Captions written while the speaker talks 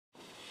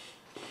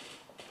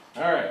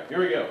All right, here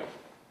we go.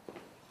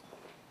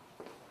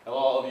 Hello,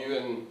 all of you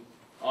in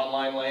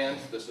online land.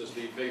 This is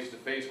the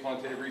face-to-face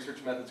quantitative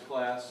research methods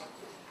class.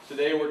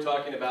 Today we're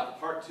talking about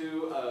part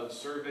 2 of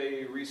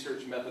survey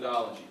research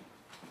methodology.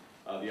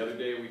 The other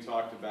day we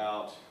talked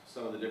about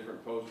some of the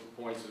different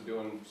points of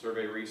doing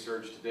survey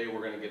research. Today we're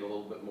going to get a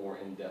little bit more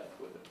in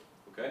depth with it.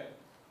 Okay?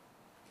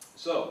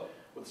 So,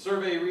 with the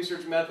survey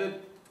research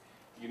method,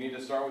 you need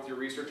to start with your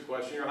research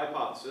question, your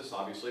hypothesis.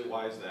 Obviously,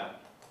 why is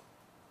that?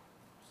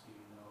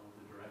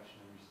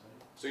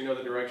 So you know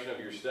the direction of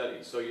your study.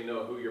 So you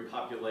know who your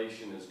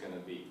population is going to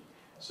be.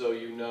 So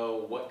you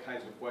know what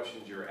kinds of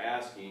questions you're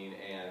asking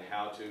and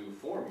how to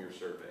form your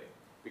survey.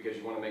 Because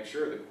you want to make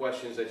sure the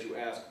questions that you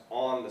ask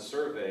on the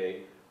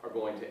survey are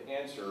going to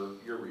answer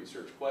your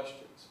research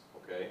questions.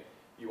 Okay?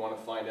 You want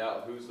to find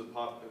out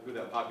who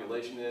that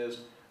population is,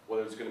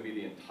 whether it's going to be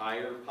the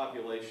entire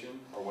population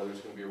or whether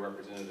it's going to be a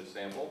representative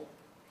sample.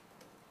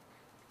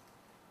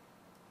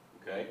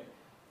 Okay?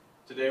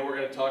 Today we're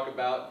going to talk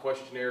about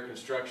questionnaire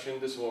construction.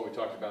 This is what we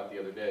talked about the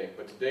other day.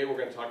 But today we're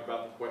going to talk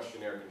about the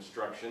questionnaire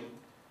construction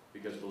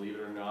because, believe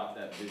it or not,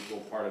 that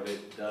visual part of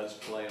it does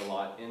play a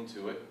lot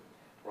into it.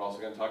 We're also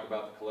going to talk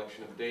about the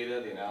collection of data,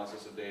 the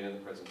analysis of data, and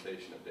the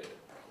presentation of data.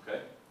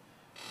 Okay?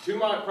 Two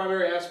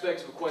primary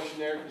aspects of a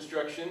questionnaire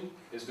construction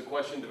is the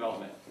question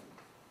development.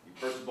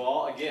 First of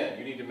all, again,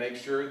 you need to make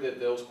sure that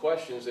those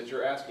questions that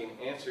you're asking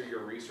answer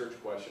your research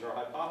question or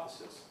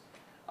hypothesis.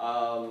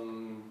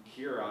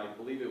 Here, I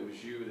believe it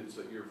was you that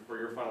for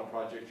your final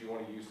project, you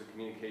want to use the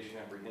communication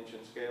apprehension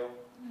scale,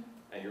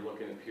 and you're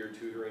looking at peer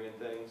tutoring and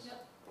things?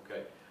 Yep.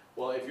 Okay.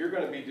 Well, if you're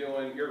going to be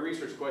doing, your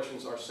research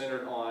questions are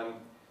centered on,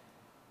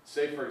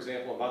 say for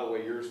example, and by the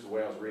way, yours, the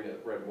way I was reading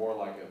it, read more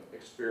like an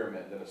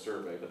experiment than a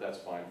survey, but that's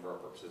fine for our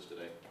purposes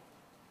today.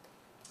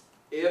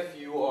 If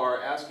you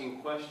are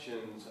asking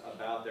questions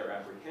about their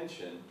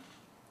apprehension,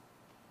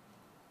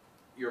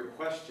 your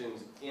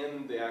questions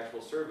in the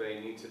actual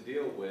survey need to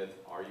deal with,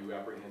 are you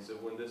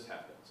apprehensive when this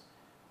happens?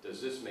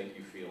 Does this make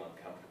you feel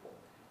uncomfortable?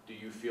 Do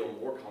you feel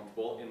more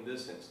comfortable in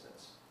this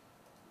instance?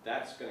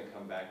 That's going to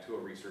come back to a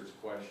research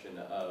question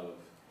of,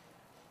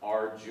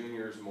 are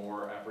juniors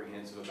more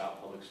apprehensive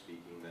about public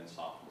speaking than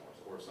sophomores,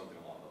 or something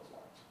along those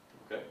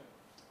lines?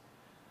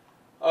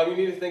 Okay? You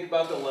need to think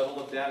about the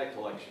level of data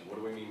collection. What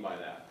do we mean by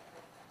that?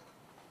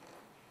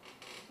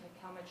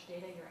 Like how much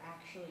data you're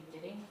actually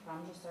getting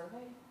from the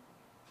survey?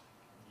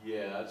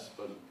 Yes,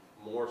 but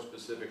more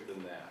specific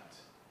than that.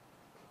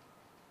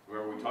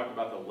 Remember we talked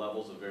about the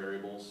levels of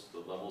variables, the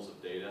levels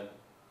of data?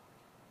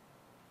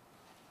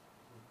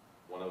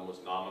 One of them was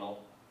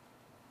nominal.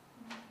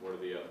 What are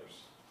the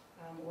others?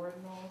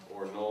 Ordinal.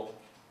 Ordinal.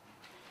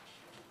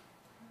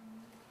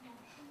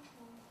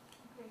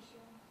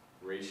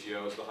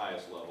 Ratio is the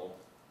highest level.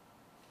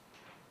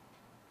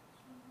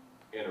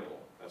 Interval,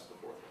 that's the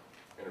fourth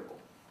one. Interval,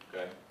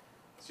 okay?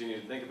 So you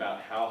need to think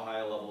about how high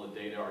a level of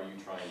data are you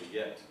trying to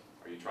get.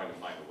 Are you trying to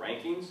find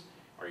rankings?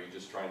 Are you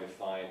just trying to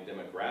find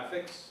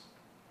demographics?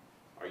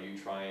 Are you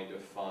trying to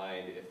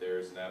find if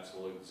there's an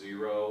absolute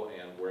zero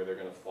and where they're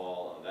going to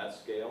fall on that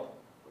scale?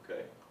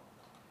 Okay.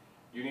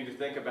 You need to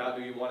think about,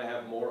 do you want to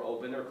have more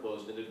open or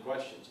closed-ended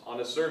questions? On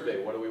a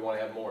survey, what do we want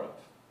to have more of?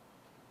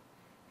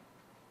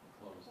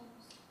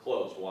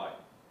 Closed. Why?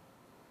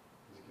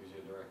 Because it gives you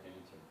a direct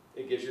answer.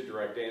 It gives you a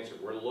direct answer.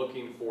 We're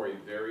looking for a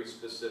very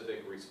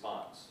specific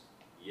response.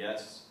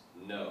 Yes,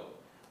 no.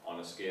 On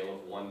a scale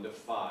of 1 to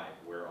 5,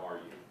 where are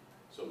you?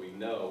 So we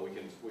know we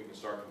can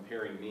start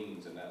comparing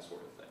means and that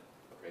sort of thing.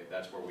 Okay,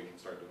 that's where we can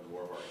start doing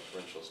more of our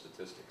inferential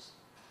statistics.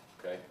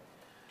 Okay,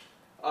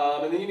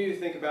 and then you need to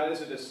think about,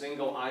 is it a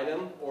single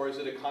item or is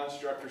it a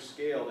construct or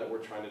scale that we're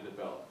trying to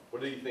develop?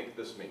 What do you think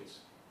this means?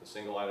 The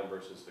single item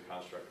versus the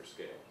construct or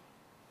scale.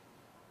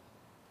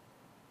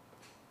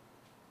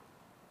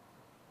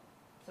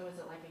 So is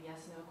it like a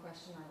yes/no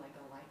question or like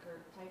a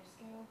Likert type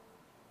scale?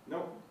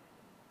 No.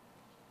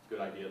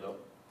 Good idea though.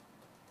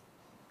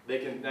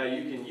 Now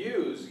you can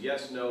use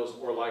yes, no's,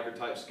 or Likert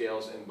type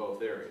scales in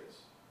both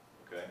areas.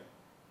 Okay?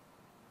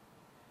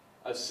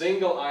 A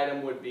single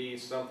item would be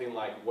something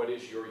like, what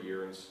is your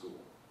year in school?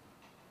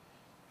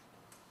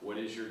 What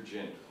is your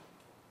gender?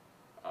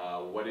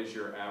 What is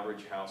your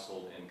average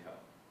household income?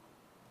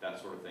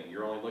 That sort of thing.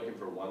 You're only looking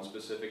for one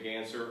specific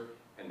answer,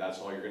 and that's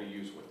all you're going to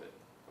use with it.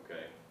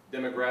 Okay?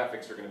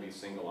 Demographics are going to be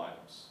single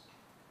items.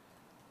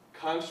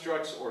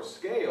 Constructs or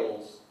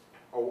scales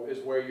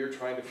is where you're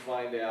trying to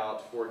find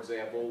out, for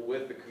example,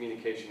 with the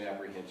communication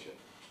apprehension.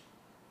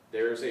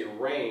 There's a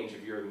range.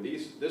 If you're in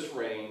this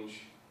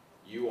range,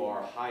 you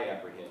are high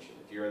apprehension.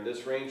 If you're in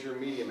this range, you're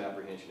medium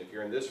apprehension. If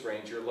you're in this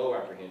range, you're low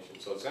apprehension.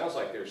 So it sounds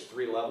like there's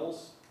 3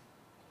 levels,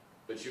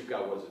 but you've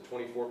got, what is it,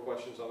 24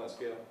 questions on that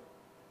scale?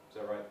 Is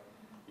that right?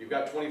 You've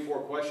got 24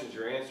 questions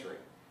you're answering.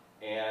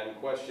 And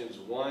questions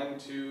 1,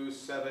 2,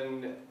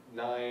 7,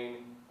 9,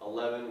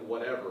 11,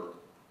 whatever,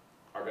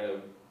 are going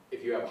to,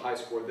 if you have a high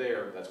score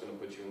there, that's going to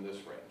put you in this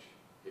range.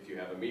 If you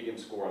have a medium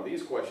score on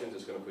these questions,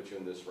 it's going to put you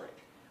in this range.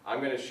 I'm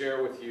going to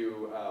share with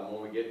you,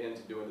 when we get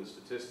into doing the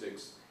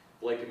statistics,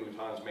 Blake and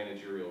Mouton's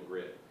managerial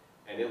grid.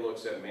 and it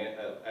looks at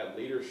at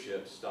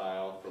leadership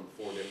style from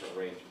 4 different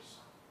ranges,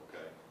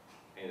 okay?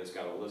 And it's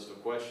got a list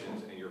of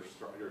questions, and you're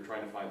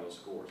trying to find those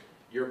scores.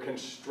 You're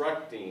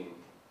constructing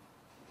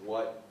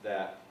what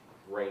that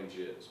range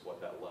is, what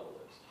that level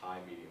is, high,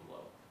 medium,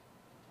 low,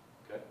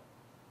 okay?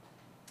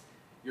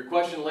 Your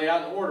question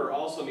layout and order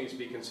also needs to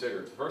be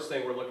considered. The first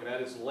thing we're looking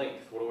at is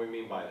length. What do we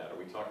mean by that? Are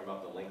we talking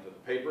about the length of the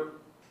paper?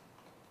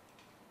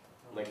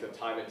 Length of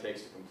time it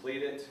takes to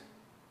complete it?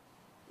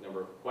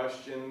 Number of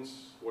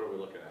questions? What are we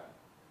looking at?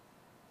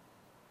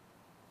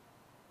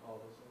 All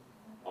those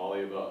things. All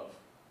the above.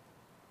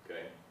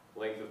 Okay.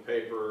 Length of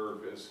paper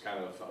is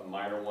kind of a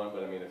minor one,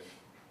 but I mean,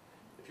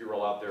 if you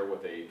roll out there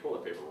with a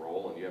toilet paper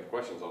roll and you have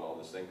questions on all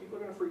this thing, people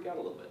are going to freak out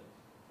a little bit.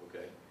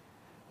 Okay.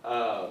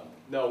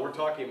 No, we're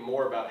talking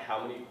more about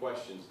how many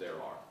questions there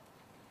are.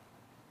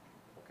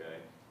 Okay.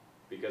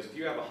 Because if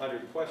you have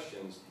 100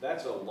 questions,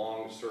 that's a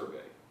long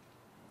survey.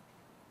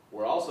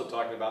 We're also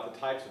talking about the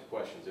types of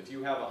questions. If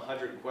you have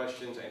 100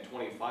 questions and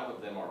 25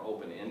 of them are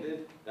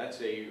open-ended,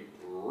 that's a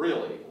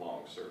really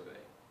long survey.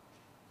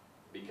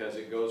 Because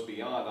it goes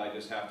beyond, I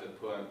just have to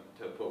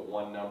put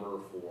one number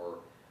for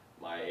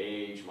my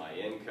age, my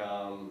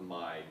income,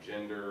 my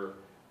gender,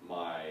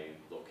 my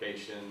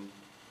location,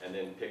 and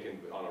then picking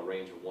on a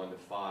range of 1 to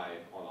 5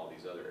 on all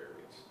these other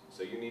areas.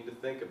 So you need to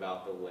think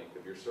about the length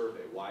of your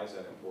survey. Why is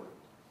that important?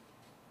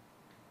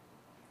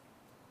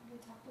 We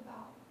talked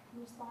about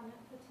respondent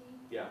fatigue.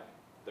 Yeah,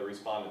 the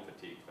respondent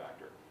fatigue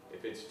factor.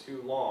 If it's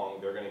too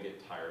long, they're going to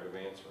get tired of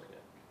answering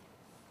it.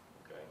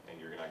 Okay, and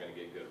you're not going to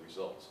get good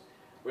results.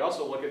 We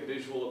also look at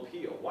visual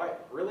appeal. Why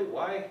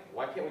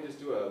can't we just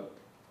do a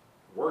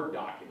Word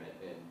document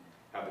and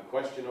have the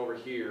question over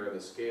here and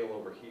the scale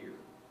over here?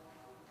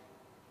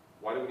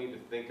 Why do we need to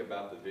think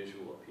about the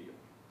visual appeal?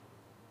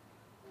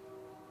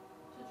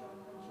 To draw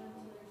attention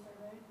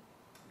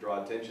to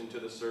Draw attention to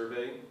their survey.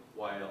 the survey.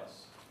 Why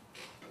else?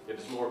 If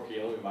it's more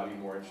appealing, we might be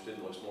more interested.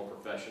 It looks more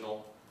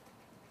professional.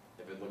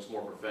 If it looks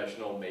more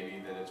professional,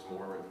 maybe then it's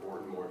more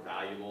important, more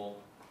valuable.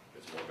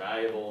 If it's more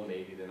valuable,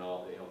 maybe then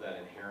all that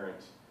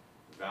inherent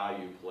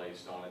value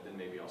placed on it, then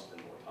maybe I'll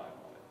spend more time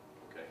on it.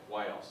 Okay.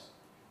 Why else?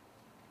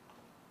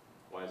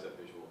 Why is that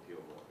visual appeal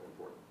more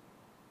important?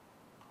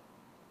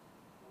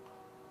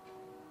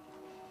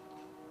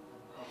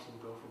 Helps them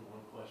go from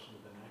one question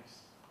to the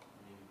next.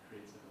 I mean, it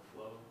creates like a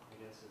flow, I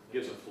guess.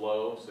 Gives a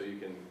flow so you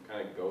can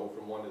kind of go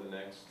from one to the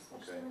next.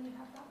 Especially Okay. when you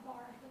have that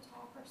bar at the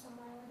top or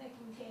somewhere where they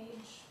can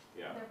gauge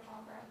Yeah. their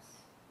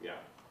progress. Yeah.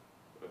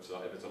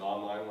 If it's an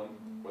online one,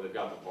 where they've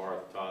got the bar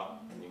at the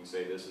top, and you can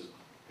say this is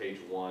page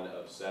 1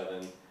 of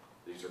 7.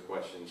 These are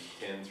questions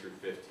 10 through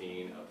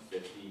 15 of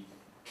 50.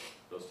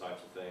 Those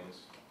types of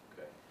things.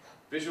 Okay.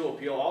 Visual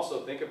appeal.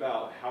 Also think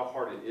about how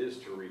hard it is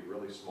to read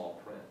really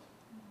small print.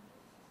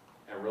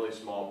 And really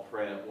small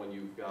print when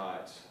you've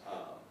got,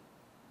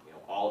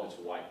 all of it's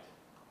white.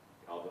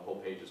 The whole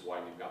page is white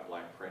and you've got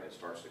black print, it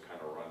starts to kind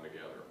of run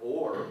together.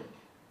 Or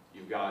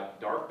you've got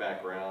dark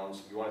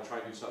backgrounds, you want to try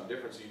and do something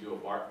different, so you do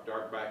a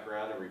dark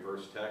background and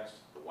reverse text,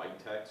 the white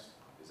text.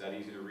 Is that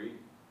easy to read?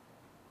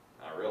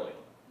 Not really.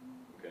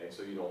 Okay,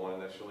 so you don't want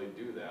to necessarily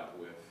do that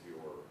with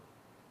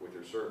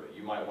your survey.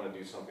 You might want to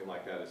do something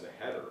like that as a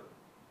header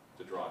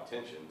to draw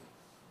attention,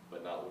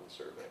 but not with the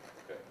survey.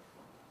 Okay.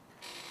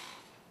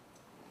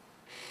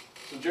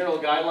 Some general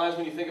guidelines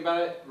when you think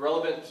about it.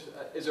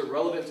 Is it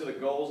relevant to the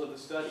goals of the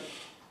study?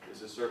 Is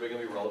this survey going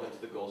to be relevant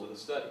to the goals of the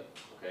study?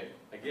 Okay.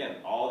 Again,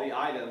 all the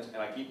items, and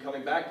I keep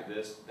coming back to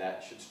this,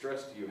 that should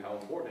stress to you how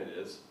important it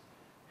is.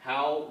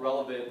 How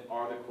relevant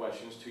are the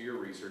questions to your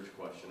research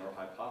question or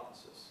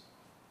hypothesis?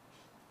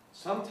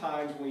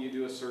 Sometimes when you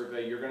do a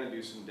survey, you're going to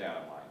do some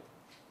data mining.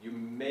 You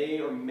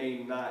may or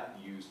may not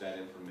use that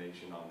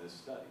information on this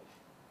study.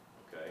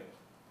 Okay.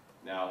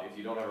 Now, if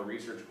you don't have a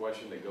research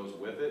question that goes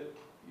with it,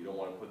 you don't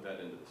want to put that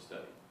into the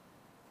study.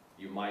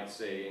 You might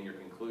say in your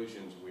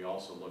conclusions, we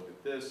also looked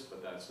at this,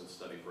 but that's a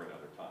study for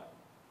another time.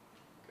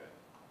 Okay.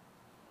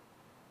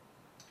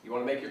 You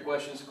want to make your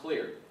questions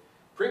clear.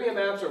 Premium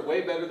apps are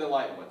way better than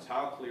light ones.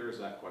 How clear is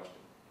that question?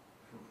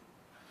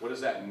 What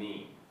does that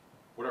mean?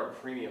 What are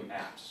premium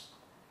apps?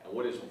 And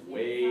what is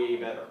way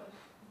better?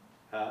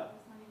 Huh?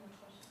 It's not even a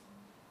question.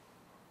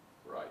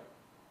 Right.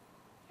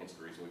 Hence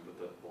the reason we put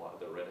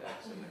the red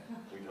X in there.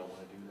 We don't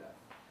want to do that.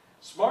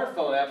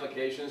 Smartphone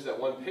applications that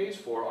one pays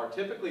for are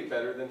typically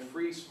better than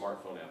free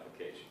smartphone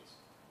applications.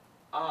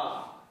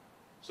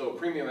 So a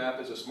premium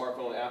app is a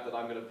smartphone app that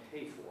I'm going to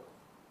pay for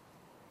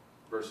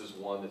versus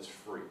one that's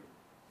free.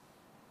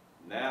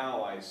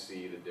 Now I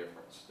see the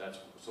difference.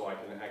 So I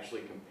can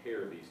actually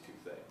compare these two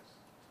things.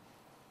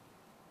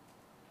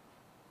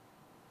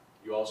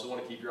 You also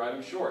want to keep your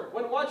items short.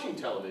 When watching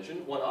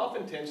television, one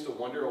often tends to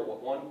wander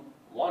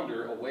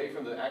away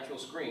from the actual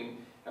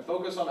screen and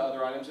focus on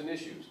other items and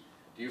issues.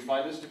 Do you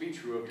find this to be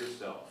true of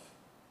yourself?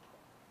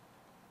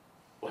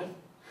 What?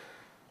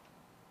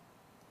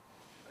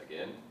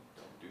 Again,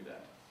 don't do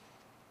that.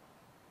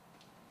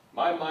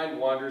 My mind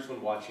wanders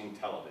when watching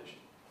television.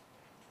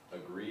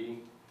 Agree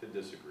to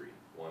disagree,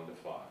 1 to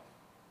 5.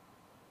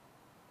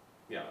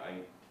 Yeah,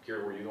 I'm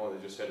Kira, were you the one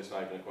that just said it's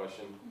not even a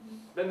question?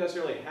 Doesn't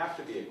necessarily have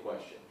to be a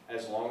question,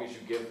 as long as you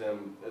give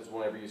them, as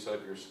whenever you set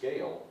up your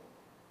scale,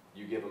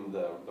 you give them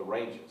the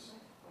ranges,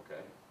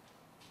 okay?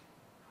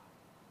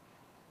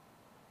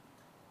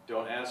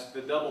 Don't ask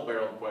the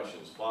double-barreled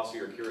questions. Flossie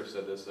or Kira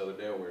said this the other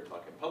day when we were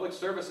talking. Public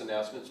service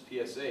announcements,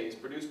 PSAs,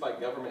 produced by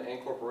government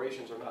and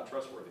corporations are not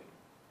trustworthy.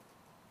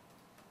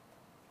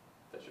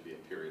 That should be a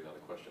period, not a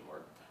question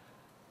mark.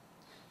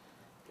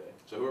 Okay,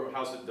 so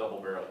how's it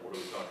double-barreled? What are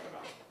we talking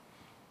about?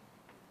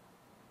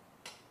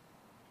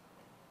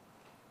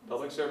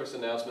 Public service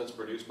announcements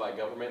produced by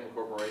government and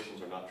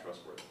corporations are not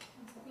trustworthy.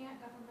 It's looking at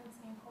governments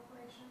and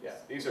corporations. Yeah,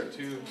 these are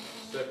two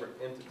separate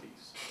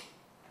entities.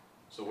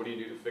 So what do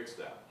you do to fix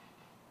that?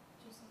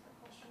 Two separate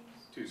questions.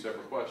 Two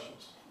separate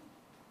questions.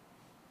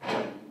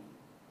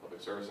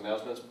 Public service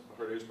announcements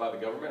produced by the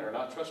government are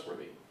not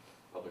trustworthy.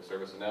 Public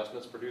service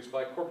announcements produced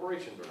by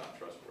corporations are not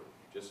trustworthy.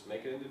 Just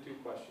make it into two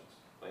questions,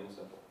 plain and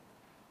simple.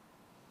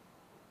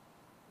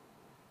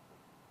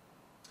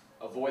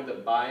 Avoid the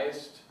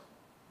biased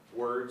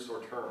words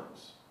or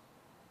terms.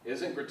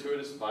 Isn't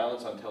gratuitous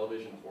violence on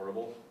television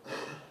horrible?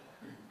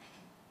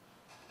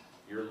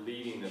 You're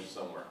leading them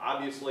somewhere.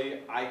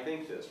 Obviously, I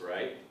think this,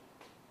 right?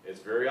 It's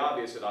very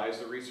obvious that I,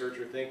 as a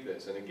researcher, think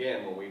this. And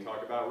again, when we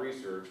talk about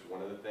research,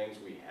 one of the things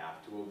we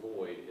have to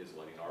avoid is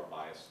letting our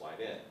bias slide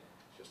in.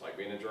 It's just like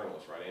being a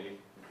journalist, right, Andy?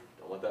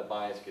 Don't let that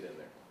bias get in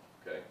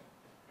there, okay?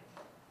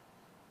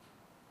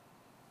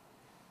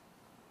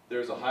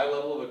 There's a high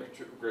level of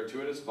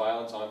gratuitous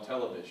violence on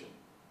television.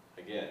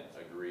 Again,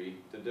 agree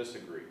to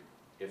disagree.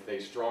 If they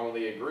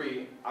strongly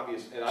agree,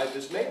 obviously, and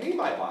this may be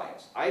my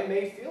bias. I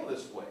may feel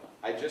this way.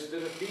 I just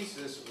did a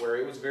thesis where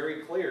it was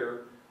very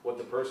clear what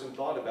the person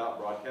thought about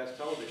broadcast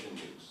television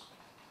news.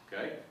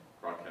 Okay?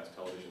 Broadcast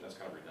television, that's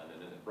kind of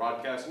redundant, isn't it?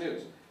 Broadcast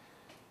news.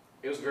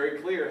 It was very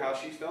clear how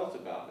she felt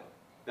about it.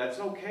 That's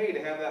okay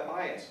to have that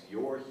bias.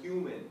 You're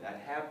human.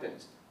 That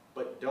happens.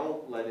 But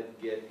don't let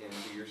it get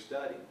into your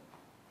study.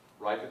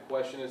 Write the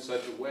question in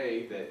such a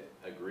way that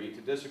agree to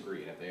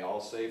disagree. And if they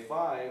all say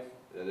 5,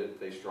 that if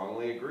they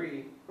strongly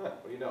agree,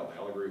 what do you know? They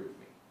all agree with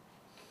me.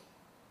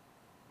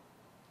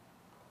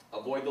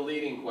 Avoid the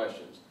leading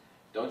questions.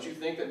 Don't you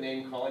think that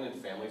name calling in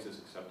families is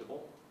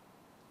acceptable?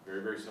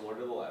 Very, very similar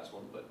to the last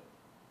one, but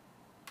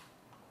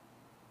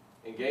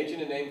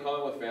engaging in name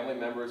calling with family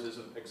members is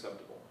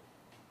acceptable.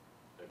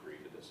 Agree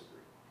to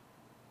disagree.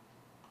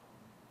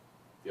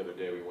 The other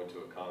day we went to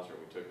a concert.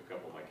 We took a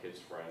couple of my kids'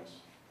 friends.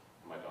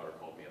 My daughter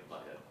called me a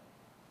butthead.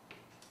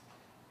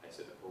 I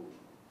said, oh,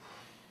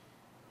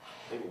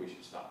 maybe we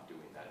should stop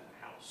doing that in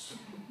the house.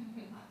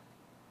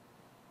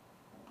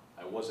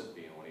 I wasn't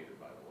being one either,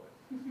 by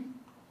the way.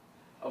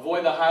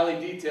 Avoid the highly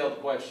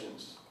detailed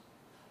questions.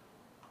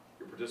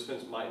 Your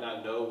participants might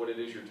not know what it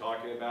is you're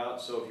talking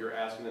about, so if you're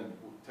asking them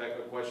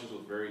technical questions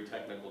with very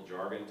technical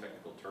jargon,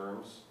 technical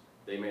terms,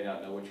 they may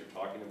not know what you're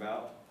talking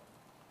about.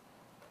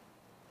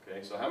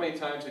 Okay, so how many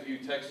times have you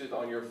texted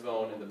on your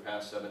phone in the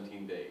past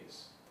 17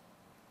 days?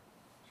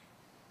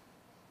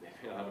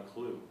 They don't have a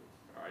clue.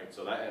 All right,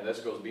 so this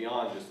goes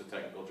beyond just the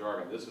technical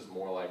jargon. This is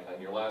more like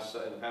in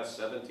the past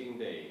 17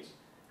 days,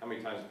 how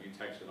many times have you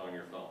texted on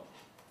your phone?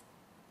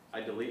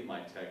 I delete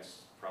my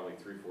texts probably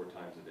 3-4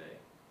 times a day.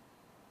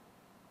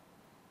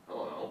 I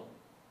don't know.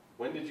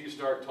 When did you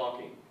start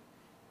talking?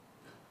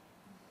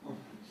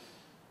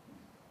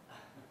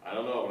 I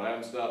don't know, but I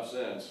haven't stopped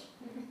since.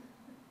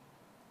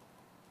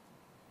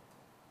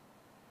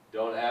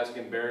 Don't ask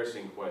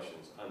embarrassing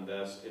questions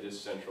unless it is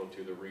central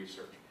to the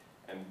research.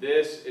 And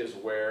this is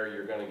where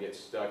you're going to get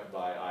stuck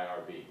by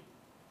IRB,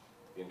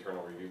 the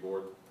Internal Review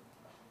Board.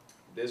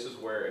 This is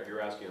where if you're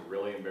asking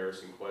really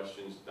embarrassing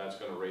questions, that's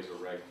going to raise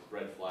a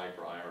red flag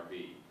for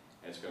IRB.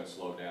 And it's going to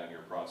slow down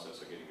your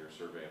process of getting your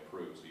survey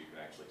approved so you can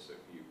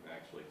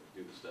actually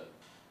do the study.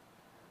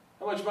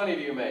 How much money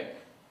do you make?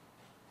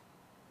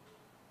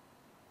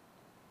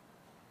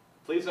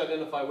 Please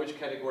identify which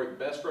category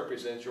best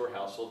represents your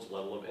household's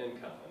level of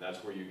income. And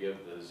that's where you give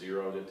the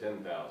 0 to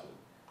 10,000,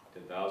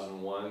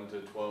 10,001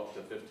 to 12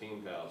 to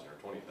 15,000 or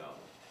 20,000.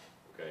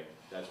 Okay,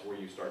 that's where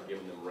you start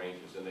giving them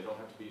ranges, and they don't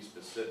have to be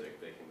specific.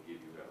 They can give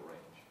you that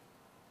range.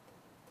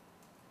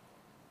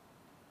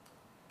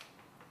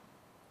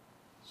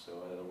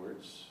 So, in other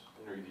words,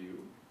 in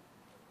review,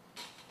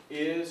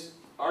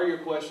 are your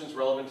questions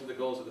relevant to the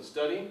goals of the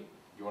study?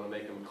 You want to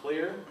make them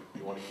clear.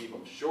 You want to keep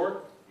them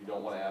short. You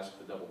don't want to ask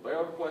the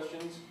double-barreled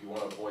questions. You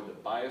want to avoid the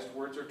biased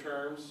words or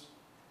terms,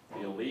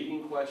 the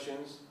leading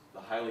questions,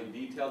 the highly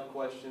detailed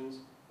questions,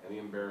 and the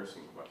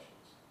embarrassing questions.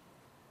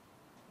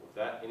 With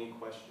that, any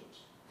questions?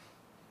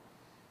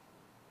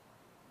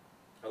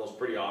 Are those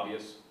pretty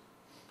obvious?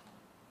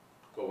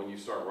 But when you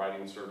start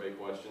writing survey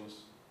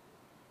questions,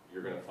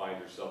 you're going to find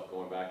yourself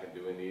going back and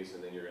doing these,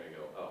 and then you're going to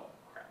go, oh,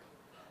 crap.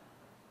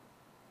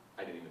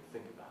 I didn't even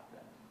think about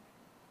that.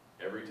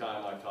 Every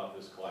time I've taught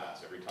this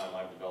class, every time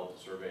I've developed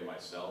a survey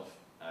myself,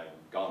 I've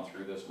gone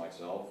through this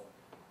myself,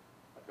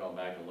 I've gone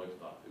back and looked and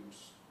thought,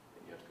 oops,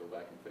 and you have to go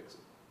back and fix it.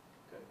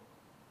 Okay.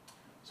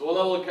 So what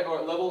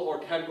level or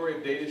category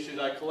of data should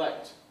I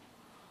collect?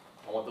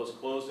 I want those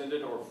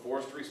closed-ended or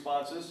forced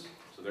responses,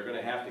 so they're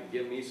gonna have to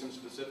give me some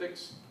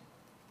specifics.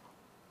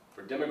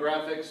 For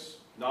demographics,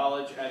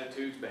 knowledge,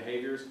 attitudes,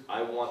 behaviors,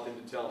 I want them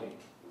to tell me,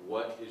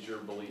 what is your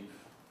belief?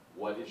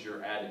 What is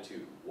your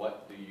attitude?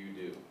 What do you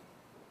do?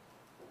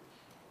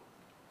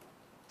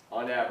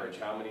 On average,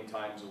 how many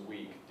times a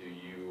week do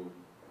you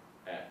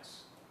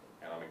X?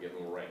 And I'm gonna give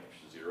them a range,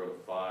 0 to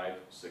 5,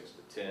 6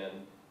 to 10,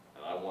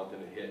 and I want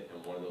them to hit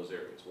in one of those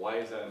areas. Why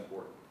is that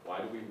important? Why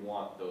do we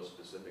want those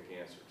specific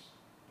answers?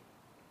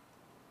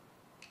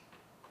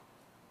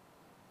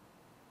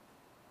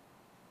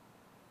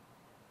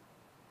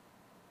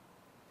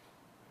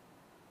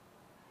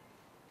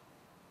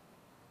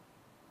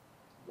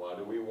 Why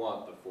do we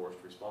want the forced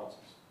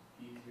responses?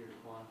 Easier to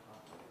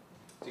quantify.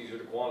 It's easier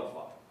to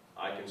quantify.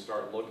 I can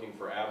start looking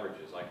for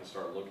averages. I can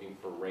start looking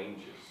for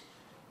ranges.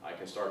 I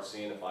can start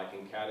seeing if I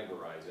can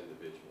categorize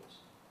individuals.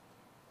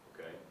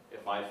 Okay?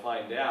 If I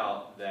find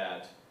out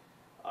that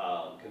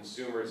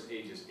consumers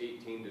ages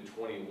 18 to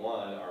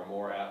 21 are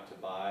more apt to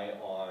buy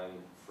on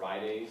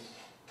Fridays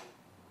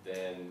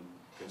than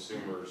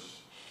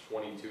consumers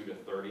 22 to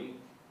 30,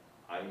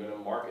 I'm going to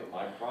market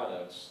my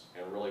products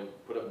and really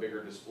put up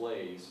bigger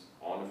displays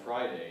on a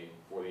Friday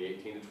for the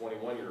 18 to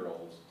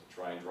 21-year-olds to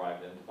try and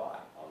drive them to buy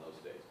on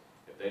those days.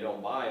 If they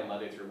don't buy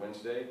Monday through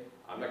Wednesday,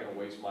 I'm not going to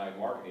waste my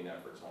marketing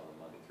efforts on them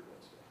Monday through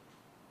Wednesday.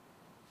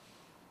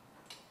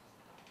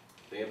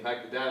 The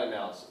impact of data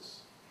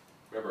analysis.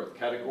 Remember, the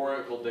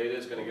categorical data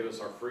is going to give us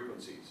our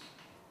frequencies.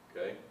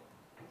 Okay?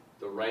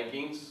 The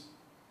rankings,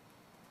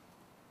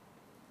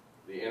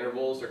 the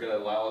intervals are going to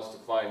allow us to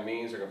find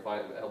means. They're going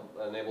to help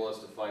enable us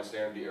to find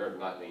standard, or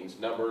not means,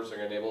 numbers are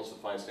going to enable us to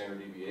find standard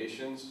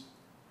deviations.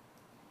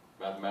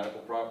 Mathematical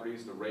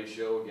properties, the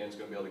ratio, again, is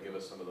going to be able to give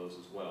us some of those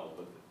as well.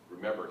 But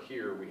remember,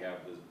 here we have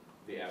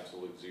the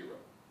absolute 0.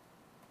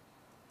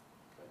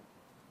 Okay.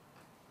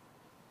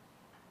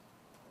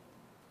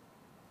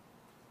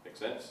 Make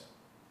sense?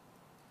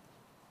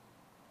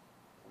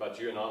 How about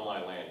you in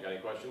online land? Got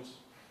any questions?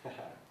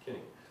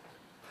 Kidding.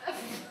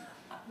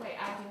 Wait,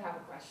 I do have a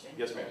question.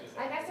 Yes, ma'am.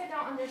 I guess I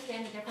don't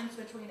understand the difference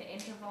between the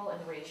interval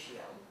and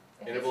ratio.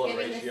 Interval and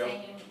ratio? If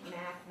it's giving the same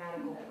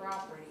mathematical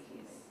properties.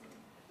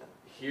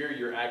 Here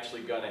you're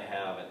actually going to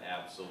have an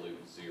absolute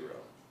 0.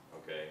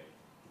 Okay.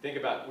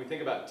 We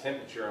think about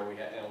temperature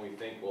and we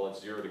think, well,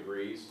 it's 0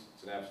 degrees.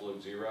 It's an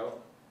absolute 0.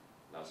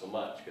 Not so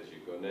much, because you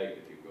go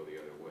negative, you go the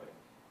other way.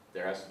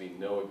 There has to be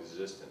no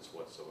existence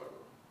whatsoever.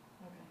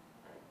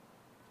 Okay.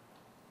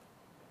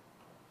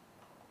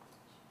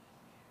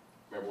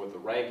 Remember, with the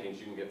rankings,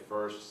 you can get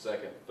first,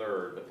 second,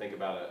 third, but think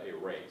about a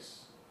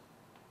race.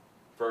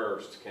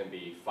 First can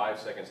be 5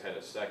 seconds ahead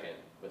of second,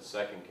 but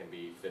second can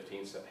be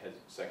 15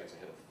 seconds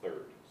ahead of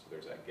third. So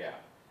there's that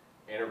gap.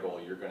 Interval,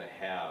 you're going to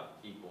have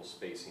equal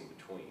spacing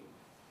between.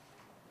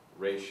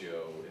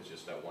 Ratio is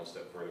just that one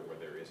step further where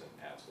there is an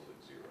absolute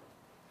 0.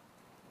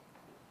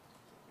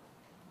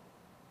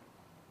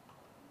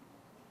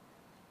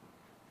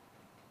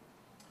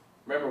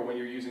 Remember, when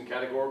you're using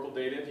categorical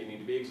data, you need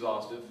to be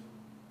exhaustive.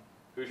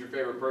 Who's your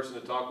favorite person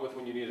to talk with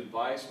when you need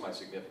advice? My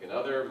significant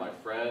other, my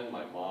friend,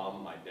 my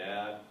mom, my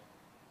dad.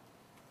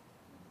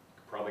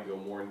 Could probably go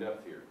more in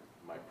depth here.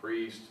 My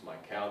priest, my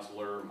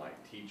counselor, my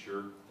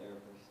teacher,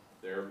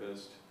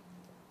 therapist.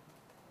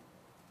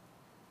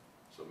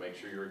 So make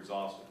sure you're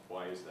exhaustive.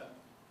 Why is that?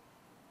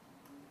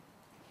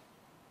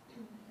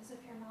 Because if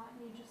you're not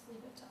and you just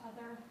leave it to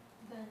other,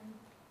 then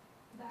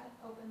that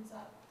opens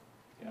up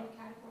Yeah. new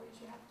categories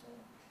you have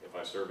to. If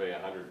I survey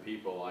 100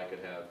 people, I could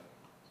have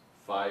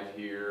 5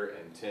 here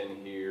and 10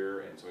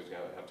 here, and somebody's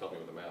going to have to help me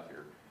with the math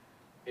here.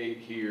 8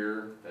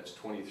 here, that's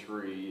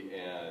 23,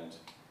 and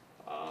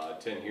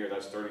 10 here,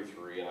 that's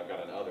 33, and I've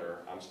got an other.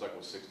 I'm stuck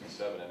with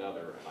 67 and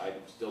other, and I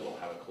still don't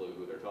have a clue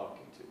who they're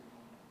talking to.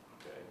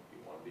 Okay, you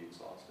want to be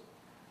exhaustive.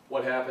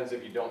 What happens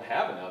if you don't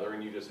have another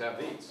and you just have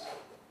these?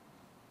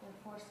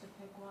 They're forced to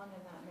pick one,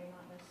 and that may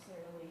not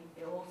necessarily,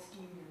 it will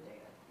skew your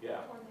data.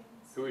 Yeah. Or they can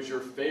Who is your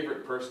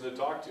favorite person to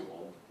talk to?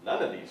 Well,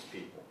 none of these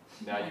people.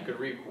 Now you could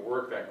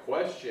rework that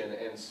question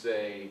and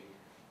say,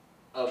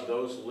 of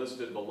those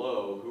listed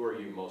below, who are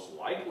you most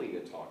likely to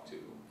talk to?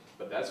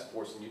 But that's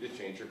forcing you to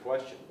change your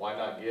question. Why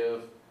not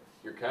give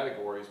your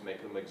categories,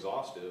 make them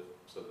exhaustive,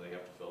 so that they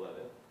have to fill that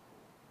in?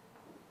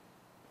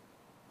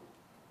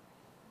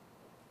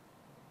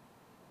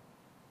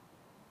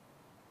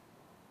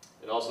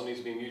 It also needs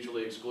to be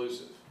mutually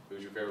exclusive.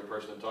 Who's your favorite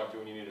person to talk to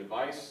when you need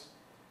advice?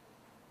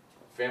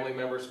 Family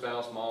member,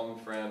 spouse, mom,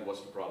 friend,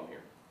 what's the problem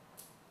here?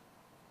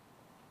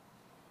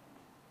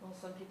 Well,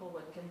 some people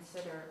would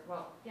consider,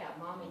 well, yeah,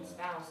 mom and Yeah.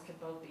 spouse could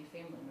both be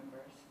family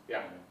members.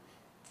 Yeah.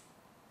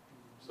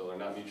 So they're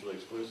not mutually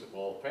exclusive.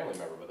 Well, family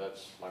member, but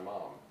that's my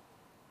mom.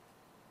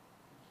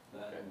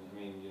 That, Okay. I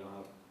mean, you don't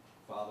have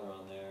father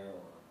on there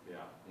or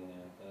Yeah.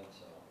 anything like that,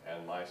 so.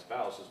 And my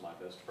spouse is my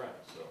best friend,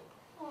 so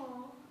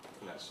Aww.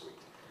 isn't that sweet?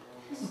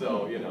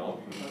 So, you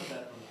know, Cut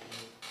that from the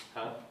tape.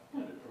 huh?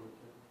 Cut it from the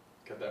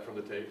tape. Cut that from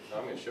the tape. No,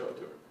 I'm going to show it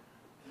to her.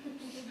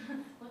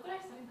 Look what I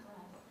said in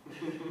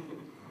class.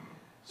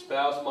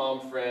 spouse,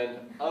 mom, friend,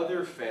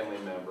 other family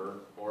member,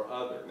 or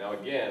other. Now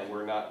again,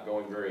 we're not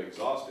going very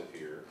exhaustive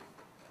here,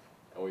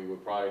 and we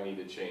would probably need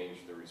to change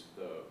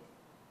the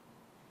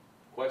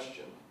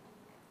question,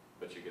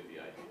 but you get the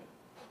idea.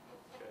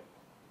 Okay.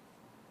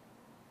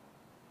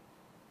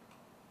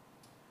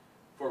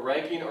 For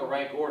ranking or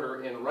rank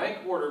order, in rank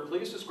order,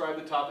 please describe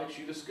the topics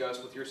you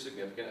discuss with your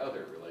significant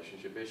other.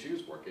 Relationship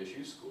issues, work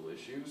issues, school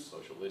issues,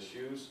 social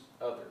issues,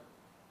 other.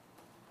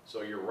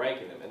 So you're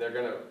ranking them, and they're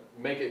going to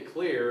make it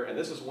clear, and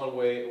this is one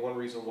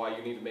reason why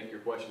you need to make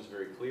your questions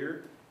very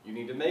clear. You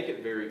need to make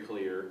it very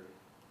clear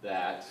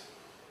that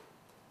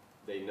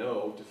they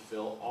know to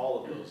fill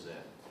all of those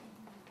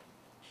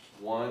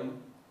in.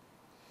 1,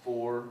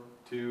 4,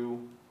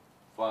 2,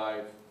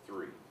 5,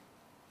 3.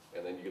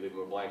 And then you leave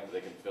them a blank that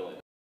they can fill in.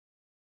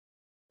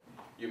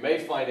 You may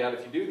find out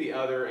if you do the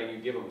other and you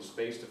give them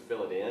space to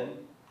fill it in,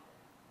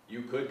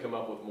 you could come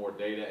up with more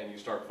data, and you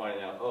start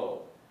finding out,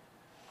 oh,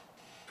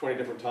 20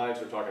 different times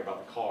they're talking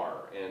about the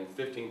car, and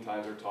 15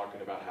 times they're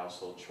talking about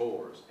household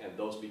chores, and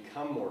those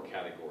become more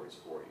categories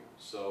for you.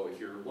 So if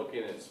you're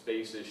looking at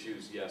space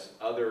issues, yes,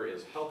 other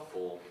is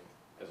helpful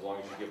as long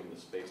as you give them the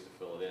space to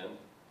fill it in.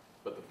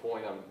 But the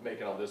point I'm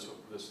making on this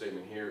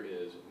statement here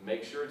is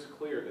make sure it's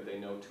clear that they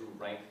know to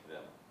rank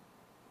them,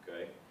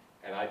 okay?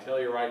 And I tell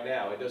you right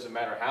now, it doesn't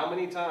matter how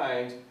many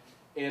times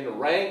in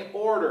rank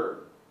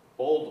order,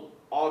 bold,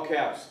 all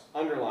caps,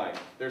 underline,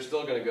 they're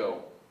still going to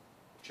go,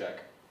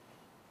 check.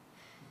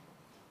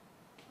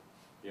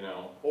 You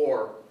know,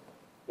 or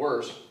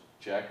worse,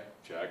 check,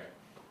 check.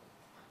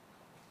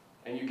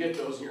 And you get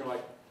those and you're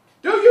like,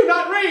 do you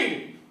not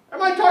read?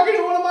 Am I talking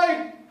to one of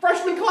my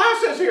freshman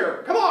classes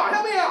here? Come on,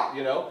 help me out.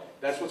 You know,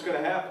 that's what's going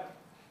to happen.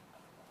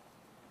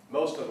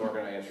 Most of them are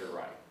going to answer it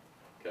right.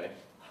 Okay?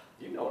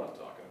 You know what I'm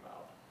talking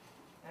about.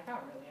 That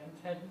got really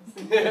intense.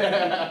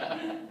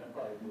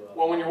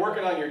 Well, when you're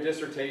working on your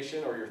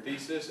dissertation or your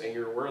thesis and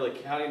you're really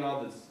counting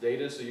on this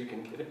data so you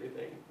can get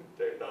everything,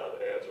 they're not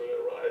answering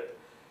it right.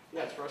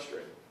 Yeah, it's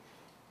frustrating.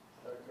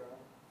 A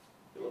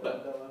little bit.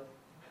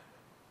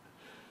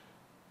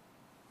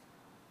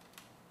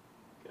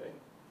 Okay.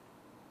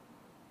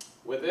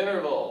 With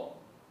interval,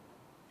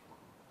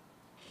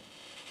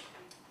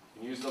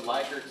 you can use the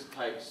Likert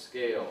type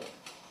scale.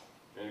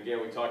 And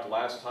again, we talked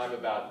last time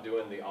about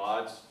doing the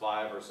odds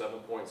 5 or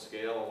 7-point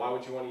scale. And why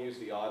would you want to use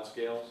the odd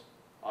scales,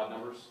 odd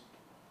numbers?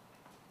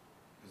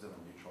 Is it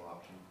a neutral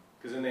option?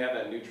 Because then they have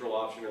that neutral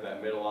option or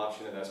that middle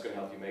option, and that's going to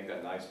help you make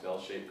that nice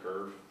bell-shaped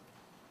curve.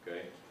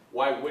 Okay.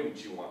 Why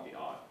wouldn't you want the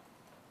odd?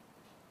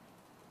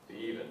 The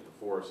even, the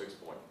 4 or 6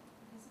 point.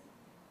 Because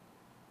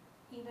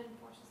even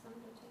forces them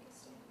to take a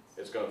stance.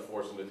 It's going to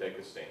force them to take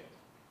a stand.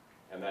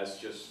 And that's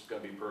just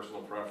going to be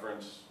personal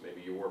preference.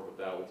 Maybe you work with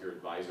that with your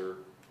advisor,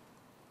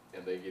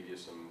 and they give you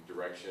some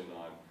direction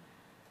on,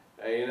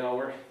 hey, you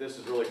know, this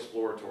is really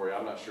exploratory.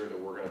 I'm not sure that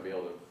we're going to be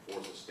able to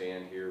force a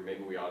stand here.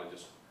 Maybe we ought to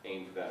just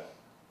aim for that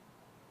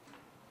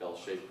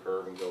bell-shaped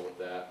curve and go with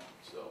that.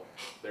 So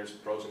there's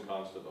pros and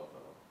cons to both of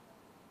them.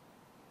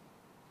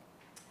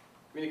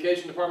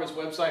 Communication Department's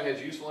website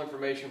has useful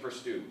information for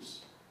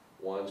students.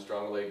 1,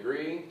 strongly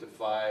agree, to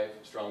 5,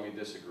 strongly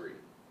disagree.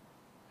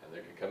 And they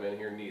can come in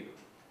here neither.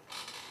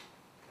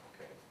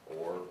 Okay.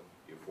 Or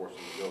you force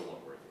them to go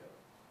one way or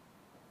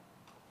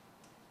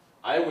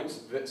the other. I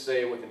would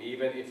say with an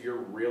even, if you're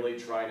really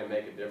trying to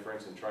make a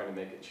difference and trying to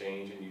make a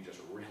change and you just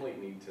really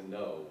need to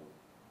know,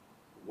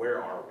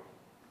 where are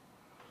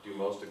we? Do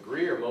most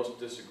agree or most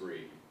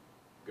disagree?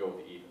 Go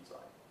with the even side.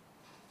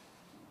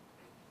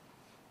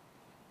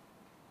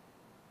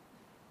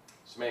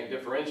 Semantic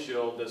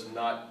differential does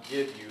not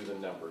give you the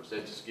numbers,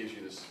 it just gives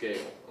you the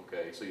scale,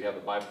 okay? So you have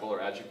the bipolar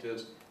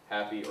adjectives,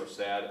 happy or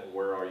sad, and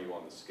where are you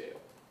on the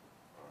scale?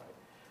 All right.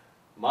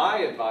 My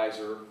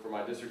advisor for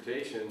my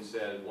dissertation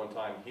said one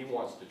time he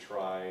wants to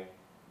try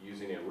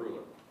using a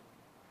ruler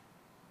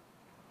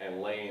and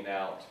laying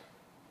out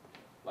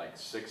like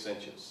 6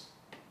 inches,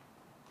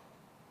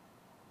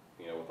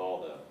 you know, with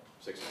all the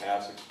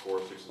 6.5,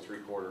 6.25, 6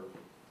 3/4,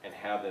 and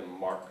have them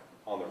mark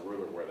on the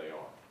ruler where they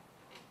are,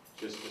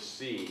 just to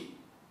see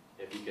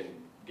if you can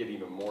get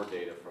even more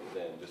data from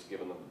them, just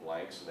giving them the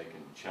blanks so they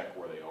can check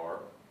where they are.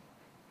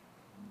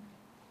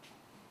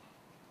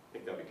 I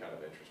think that'd be kind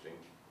of interesting.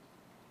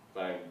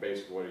 But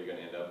basically, what are you going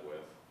to end up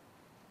with?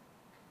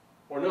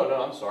 Or no,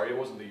 I'm sorry, it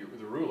wasn't the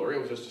ruler, it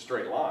was just a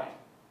straight line.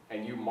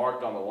 And you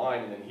marked on the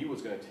line, and then he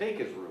was going to take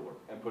his ruler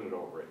and put it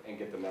over it and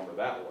get the number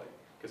that way,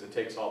 because it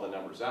takes all the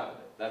numbers out of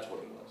it. That's what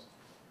it was.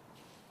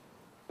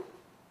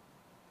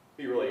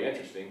 Be really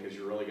interesting, because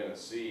you're really going to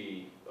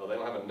see, well, they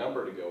don't have a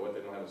number to go with,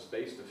 they don't have a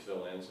space to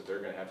fill in, so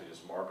they're going to have to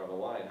just mark on the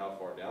line how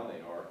far down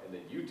they are, and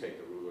then you take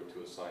the ruler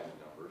to assign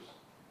the numbers.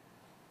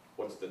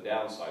 What's the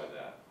downside of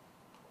that?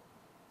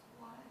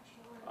 A lot of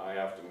extra work. I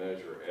have to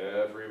measure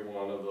every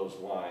one of those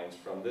lines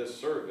from this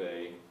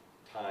survey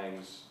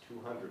times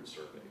 200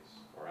 surveys,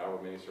 or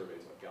however many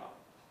surveys I've got.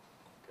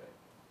 Okay.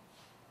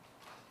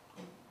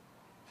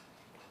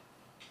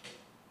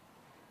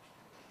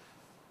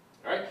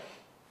 All right.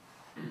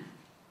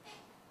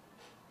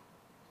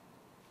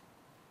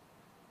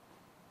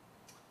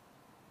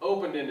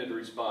 open-ended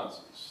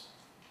responses.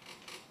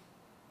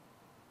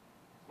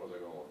 Where's I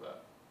going with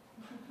that?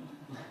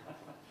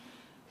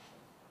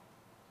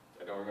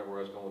 I don't remember where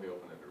I was going with the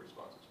open-ended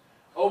responses.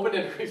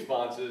 Open-ended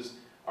responses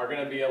are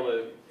going to be able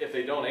to, if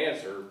they don't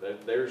answer,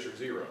 there's your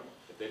 0.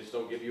 If they just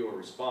don't give you a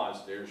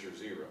response, there's your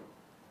 0.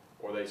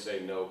 Or they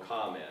say no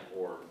comment,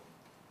 or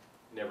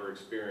never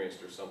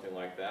experienced, or something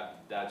like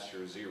that, that's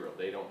your 0.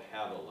 They don't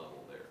have a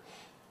level there.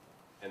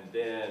 And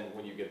then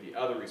when you get the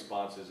other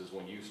responses is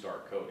when you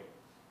start coding.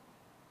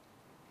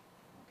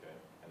 Okay?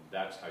 And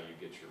that's how you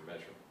get your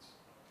measurements.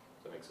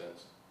 Does that make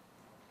sense?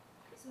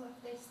 So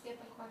if they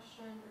skip a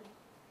question or,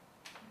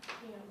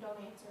 don't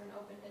answer an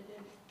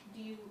open-ended,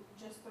 do you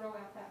just throw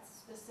out that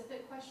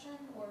specific question,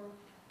 or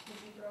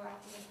would you throw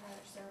out the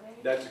entire survey?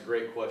 That's a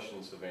great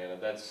question, Savannah.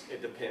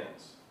 It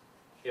depends.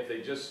 If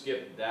they just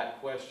skip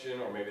that question,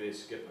 or maybe they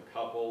skip a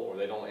couple, or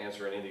they don't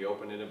answer any of the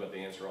open-ended, but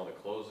they answer all the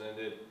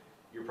closed-ended,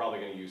 you're probably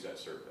going to use that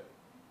survey.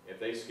 If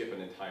they skip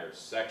an entire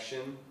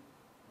section,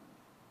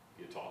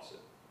 you toss it.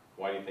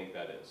 Why do you think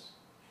that is?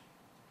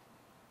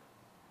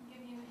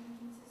 Give you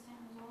inconsistent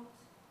results.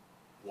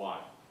 Why?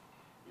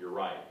 You're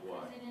right.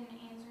 Why? Because they didn't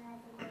answer all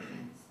the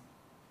questions.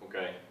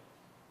 Okay,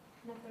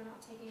 And if they're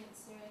not taking it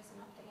serious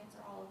enough to answer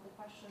all of the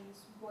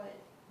questions, what,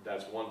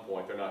 that's one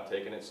point. They're not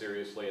taking it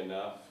seriously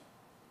enough.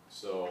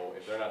 So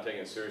if they're not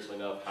taking it seriously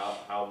enough,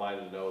 how am I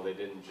to know they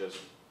didn't just,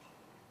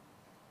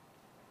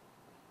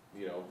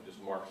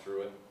 just mark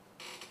through it?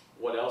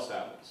 What else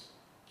happens?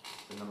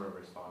 The number of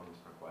respondents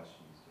per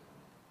question is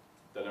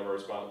different. The number of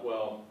respondents,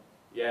 well,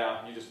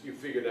 yeah, you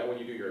figure that when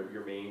you do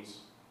your means,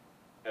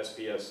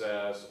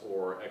 SPSS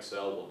or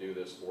Excel will do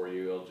this for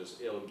you.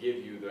 It'll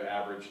give you the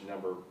average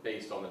number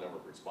based on the number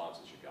of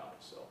responses you got.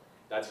 So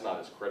that's not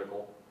as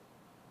critical.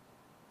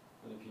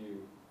 But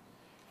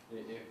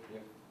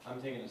if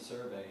I'm taking a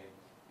survey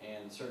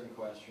and certain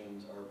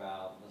questions are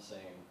about, let's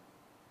say,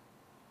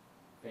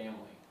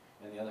 family,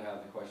 and the other half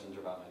of the questions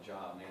are about my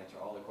job, and they answer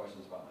all the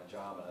questions about my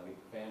job and I leave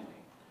the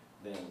family,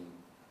 then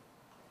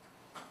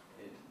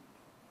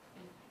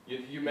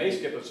You may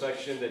skip a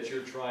section that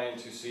you're trying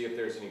to see if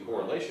there's any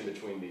correlation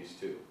between these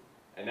two.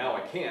 And now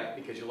I can't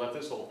because you left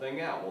this whole thing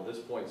out. Well, this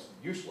point's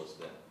useless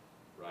then,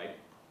 right?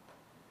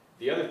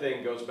 The other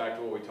thing goes back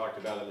to what we talked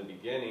about in the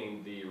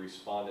beginning, the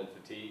respondent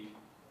fatigue.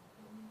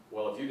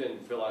 Well, if you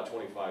didn't fill out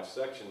 25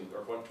 sections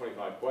or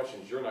 25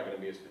 questions, you're not going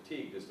to be as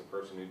fatigued as the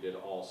person who did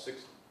all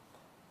 60,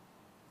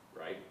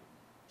 right?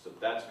 So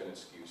that's going to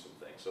skew some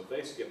things. So if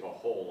they skip a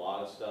whole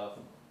lot of stuff,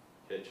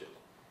 pitch it.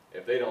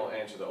 If they don't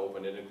answer the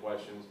open-ended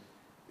questions,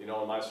 in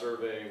my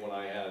survey, when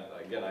I had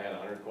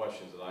 100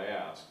 questions that I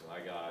asked, and I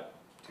got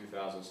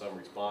 2,000 some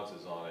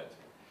responses on it,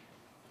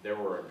 there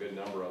were a good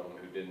number of them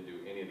who didn't do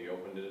any of the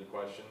open-ended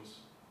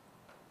questions.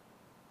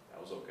 That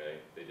was okay.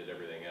 They did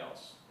everything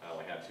else. I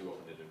only had 2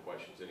 open-ended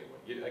questions anyway.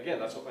 Again,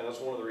 that's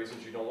one of the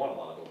reasons you don't want a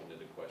lot of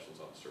open-ended questions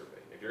on a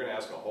survey. If you're going to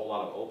ask a whole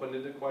lot of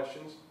open-ended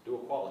questions, do a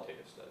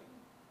qualitative study.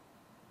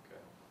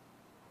 Okay.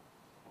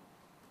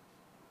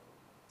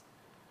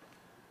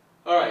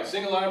 All right,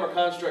 single item or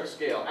construct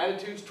scale.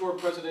 Attitudes toward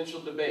presidential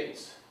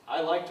debates.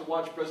 I like to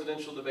watch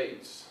presidential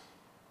debates.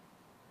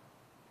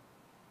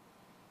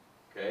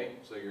 Okay,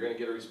 so you're going to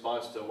get a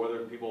response to whether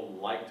people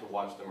like to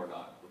watch them or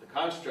not. With the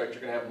construct,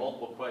 you're going to have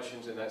multiple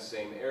questions in that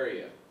same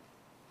area.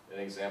 An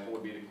example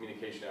would be the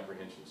communication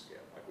apprehension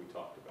scale, like we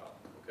talked about.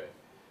 Okay,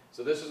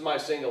 so this is my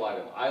single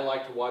item. I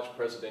like to watch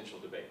presidential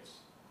debates.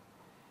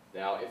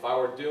 Now, if I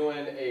were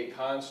doing a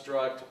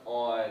construct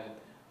on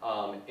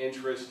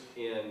interest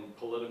in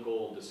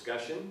political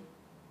discussion,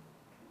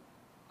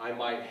 I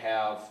might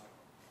have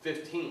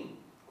 15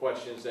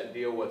 questions that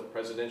deal with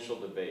presidential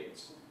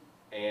debates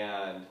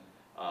and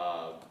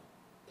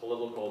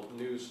political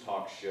news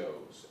talk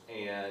shows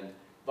and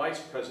vice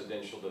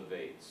presidential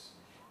debates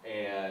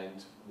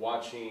and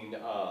watching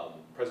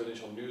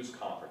presidential news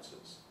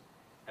conferences.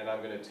 And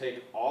I'm going to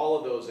take all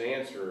of those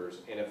answers,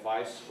 and if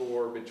I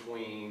score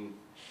between,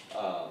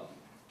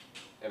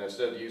 and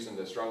instead of using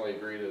the strongly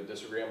agree to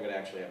disagree, I'm going to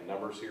actually have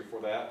numbers here for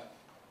that.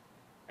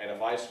 And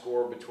if I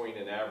score between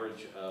an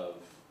average of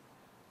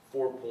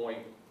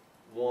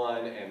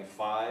 4.1 and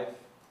 5,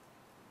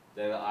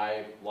 then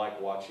I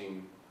like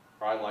watching,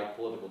 or I like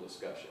political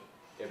discussion.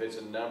 If it's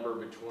a number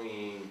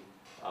between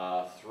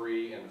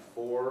 3 and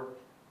 4,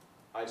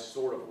 I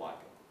sort of like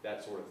it,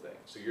 that sort of thing.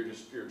 So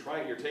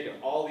you're taking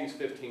all these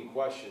 15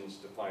 questions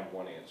to find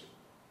one answer.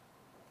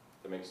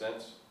 Does that make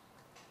sense?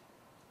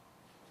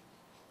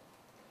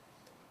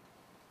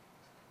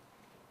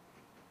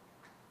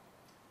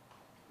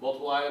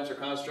 Multiple items or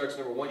constructs.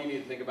 Number 1, you need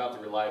to think about the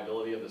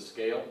reliability of the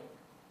scale.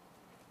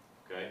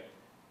 Okay.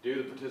 Do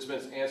the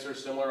participants answer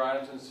similar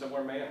items in a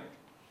similar manner?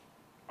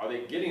 Are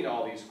they getting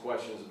all these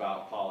questions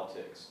about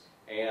politics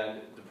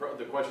and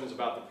the questions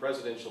about the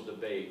presidential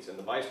debates and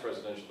the vice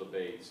presidential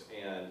debates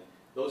and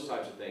those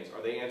types of things?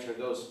 Are they answering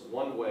those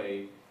one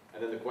way,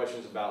 and then the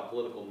questions about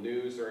political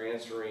news are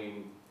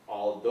answering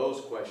all of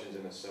those questions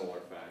in a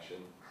similar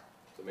fashion?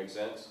 Does that make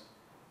sense?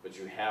 But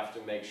you have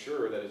to make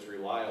sure that it's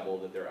reliable,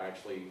 that they're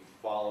actually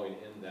following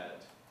in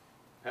that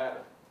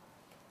pattern.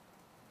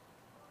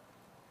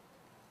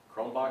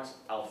 Chromebox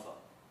Alpha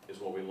is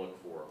what we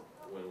look for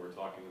when we're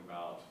talking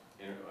about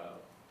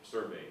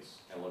surveys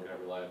and looking at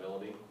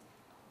reliability.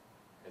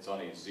 It's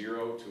on a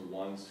 0 to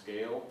 1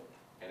 scale,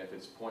 and if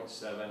it's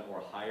 0.7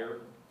 or higher,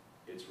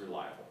 it's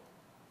reliable.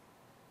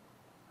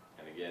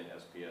 And again,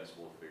 SPS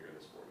will figure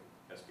this for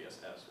you.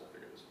 SPSS will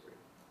figure this for you.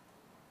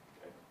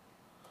 Okay.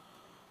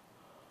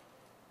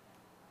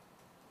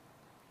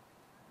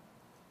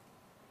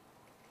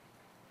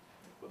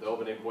 With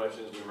open-ended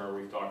questions, remember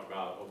we've talked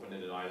about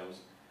open-ended items.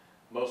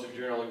 Most of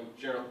your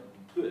general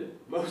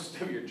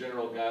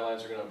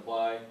guidelines are going to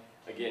apply.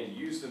 Again,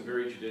 use them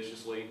very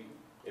judiciously.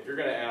 If you're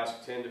going to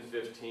ask 10 to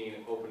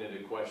 15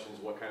 open-ended questions,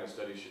 what kind of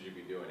studies should you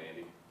be doing,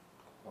 Andy?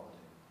 Qualitative.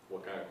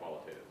 What kind of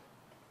qualitative?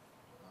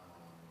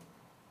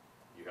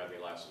 You had me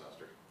last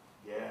semester.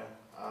 Yeah,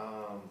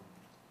 I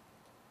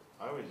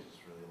always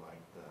just really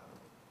liked the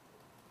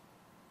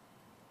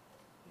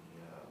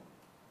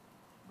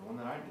one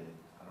that I did.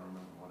 I don't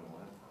remember what it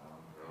was.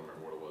 I don't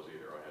remember what it was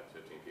either. I had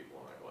 15 people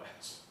in my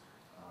class.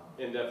 Um,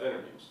 In-depth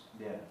interviews.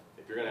 yeah,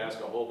 If you're going to ask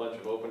a whole bunch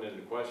of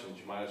open-ended questions,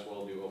 you might as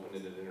well do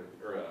open-ended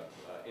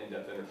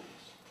in-depth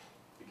interviews,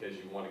 because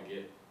you want to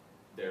get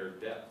their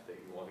depth.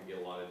 You want to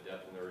get a lot of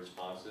depth in their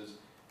responses.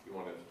 You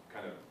want to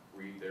kind of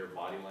read their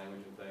body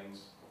language and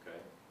things. Okay,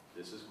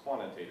 this is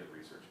quantitative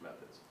research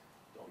methods.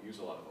 Don't use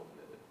a lot of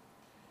open-ended.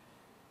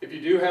 If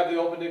you do have the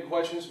open-ended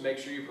questions, make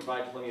sure you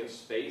provide plenty of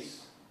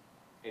space.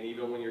 And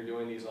even when you're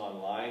doing these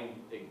online,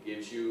 it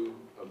gives you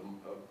a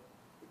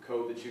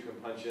code that you can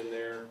punch in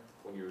there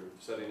when you're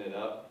setting it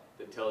up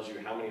that tells you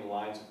how many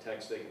lines of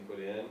text they can put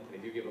in. And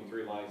if you give them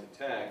 3 lines of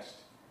text,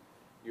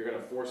 you're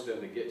going to force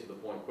them to get to the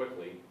point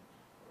quickly.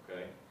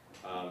 Okay?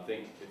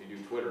 Think if you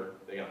do Twitter,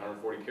 they got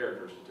 140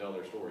 characters to tell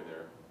their story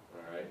there.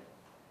 All right?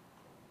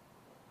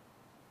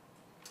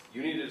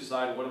 You need to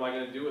decide, what am I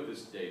going to do with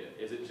this data?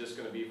 Is it just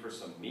going to be for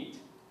some meat?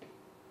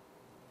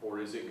 Or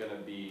is it going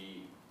to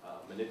be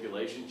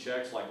manipulation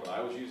checks like what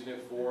I was using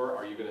it for?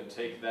 Are you going to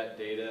take that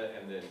data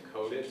and then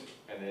code it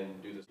and then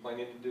do the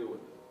planning to do with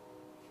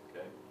it?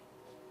 Okay.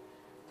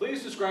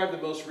 Please describe the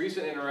most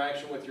recent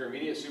interaction with your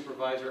immediate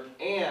supervisor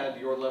and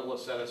your level of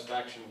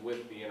satisfaction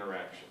with the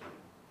interaction.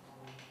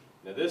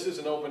 Now this is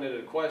an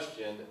open-ended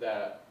question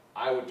that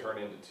I would turn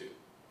into 2.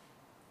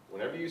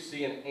 Whenever you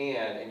see an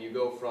and you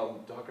go from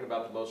talking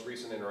about the most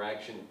recent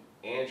interaction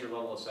and your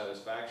level of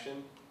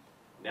satisfaction,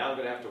 now I'm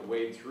going to have to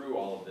wade through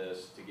all of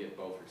this to get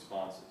both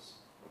responses.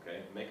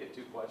 Okay, make it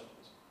 2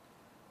 questions.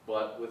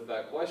 But with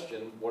that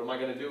question, what am I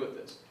going to do with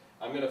this?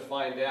 I'm going to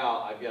find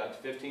out, I've got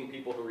 15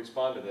 people who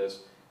respond to this.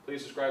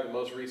 Please describe the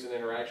most recent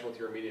interaction with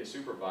your immediate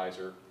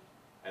supervisor,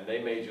 and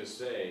they may just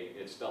say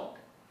it stunk,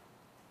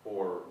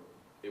 or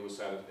it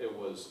was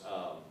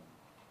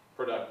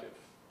productive.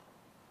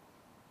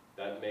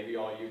 That may be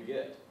all you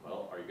get.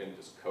 Well, are you going to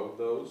just code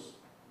those?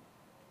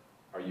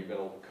 Are you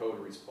going to code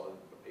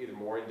either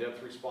more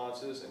in-depth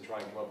responses and try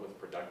and come up with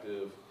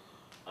productive,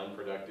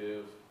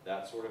 unproductive,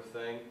 that sort of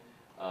thing?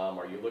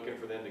 Are you looking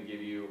for them to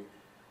give you,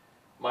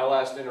 my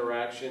last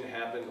interaction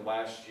happened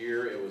last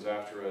year. It was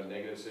after a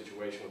negative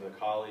situation with a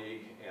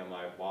colleague, and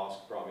my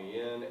boss brought me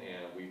in,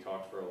 and we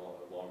talked for a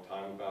long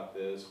time about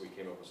this. We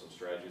came up with some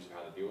strategies of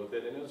how to deal with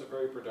it, and it was a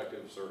very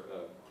productive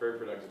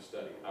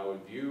study. I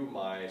would view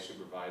my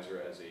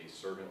supervisor as a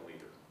servant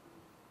leader,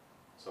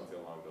 something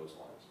along those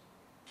lines.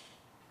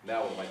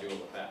 Now what am I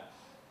doing with that?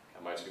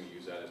 Am I just going to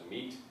use that as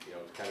meat,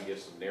 to kind of give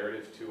some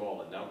narrative to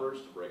all the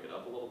numbers to break it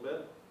up a little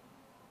bit?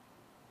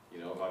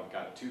 If I've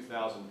got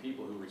 2,000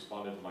 people who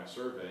responded to my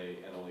survey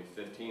and only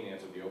 15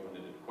 answered the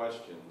open-ended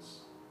questions,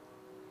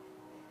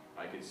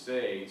 I could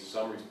say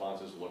some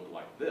responses looked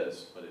like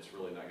this, but it's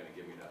really not going to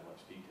give me that much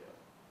detail.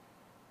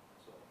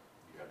 So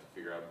you have to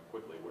figure out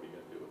quickly what are you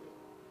going to do with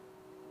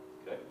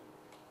it. Okay?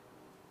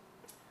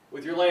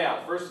 With your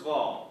layout, first of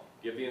all,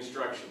 give the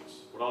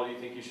instructions. What all do you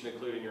think you should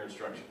include in your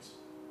instructions?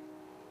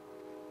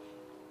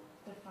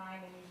 Define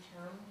any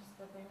terms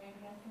that they may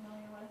be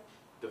unfamiliar with.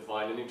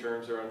 Define any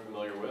terms they're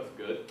unfamiliar with.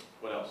 Good.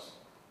 What else?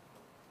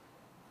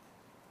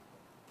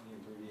 Any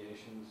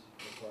abbreviations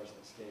as far as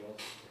the scales?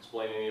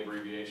 Explain any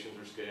abbreviations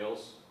or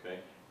scales. Okay.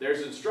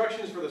 There's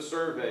instructions for the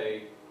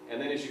survey,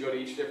 and then as you go to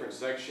each different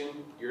section,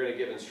 you're going to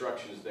give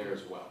instructions there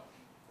as well.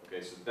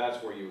 Okay, so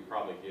that's where you would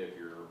probably give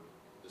your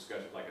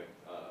discussion, like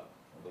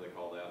what do they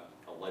call that?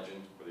 A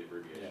legend for the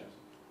abbreviations.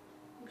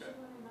 We should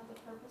learn about the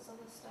purpose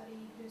of the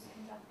study, who's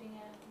conducting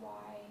it,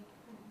 why,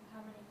 and how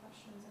many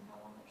questions, and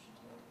how long it should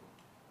take.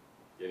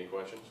 Any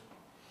questions?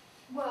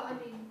 Well, I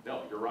mean,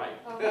 No, you're right.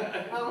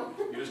 oh,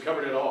 You just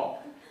covered it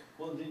all.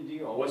 Well, do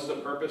you always... What's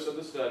the purpose of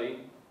the study?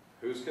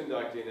 Who's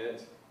conducting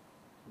it?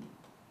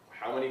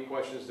 How many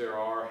questions there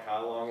are?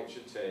 How long it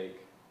should take?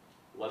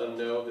 Let them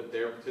know that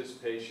their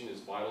participation is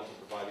vital to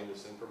providing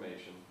this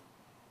information.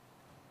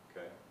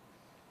 Okay.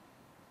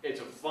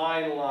 It's a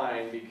fine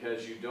line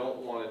because you don't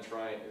want to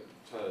try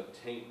to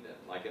taint them.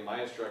 Like in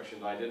my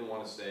instructions, I didn't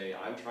want to say,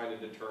 I'm trying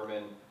to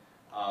determine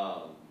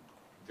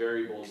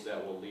variables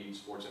that will lead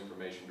sports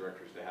information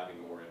directors to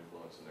having more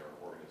influence in their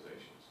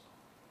organizations.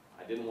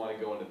 I didn't want to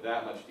go into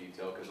that much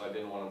detail because I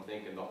didn't want them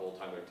thinking the whole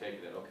time they're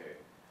taking it, okay,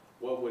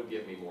 What would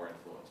give me more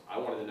influence? I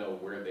wanted to know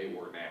where they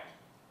were now.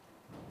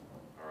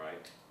 All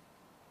right?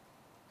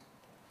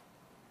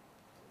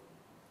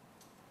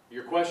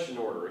 Your question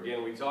order,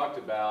 again, we talked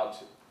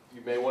about,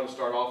 you may want to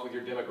start off with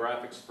your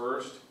demographics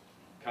first,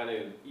 kind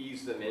of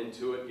ease them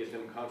into it, get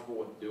them comfortable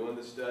with doing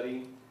the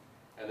study,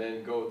 and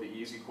then go with the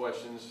easy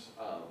questions,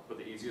 put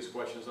the easiest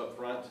questions up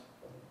front,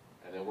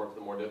 and then work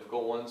the more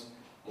difficult ones,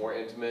 more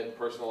intimate,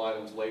 personal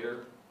items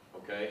later,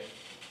 okay?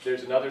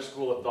 There's another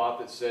school of thought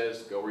that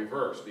says go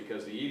reverse,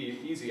 because the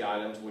easy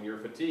items, when you're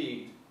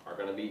fatigued, are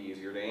going to be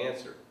easier to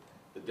answer.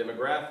 The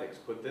demographics,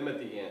 put them at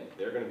the end.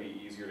 They're going to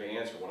be easier to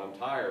answer. When I'm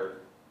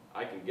tired,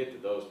 I can get to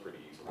those pretty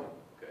easily,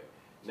 okay?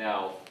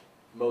 Now,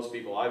 most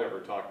people I've ever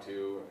talked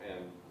to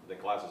and the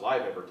classes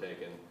I've ever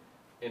taken,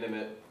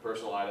 intimate,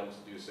 personal items,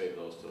 do save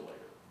those till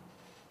later.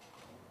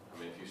 I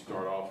mean, if you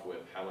start off with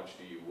how much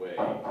do you weigh,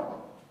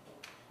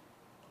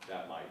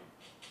 that might,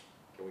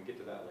 can we get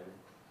to that later?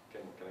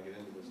 Can I get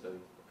into the study?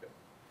 Okay.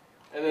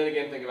 And then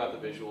again, think about the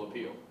visual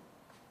appeal.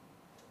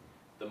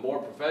 The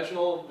more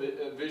professional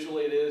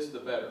visually it is, the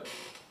better.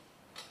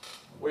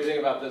 What do you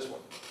think about this one?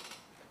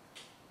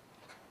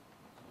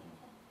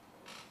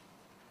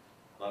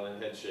 A lot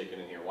of head shaking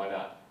in here, why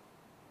not?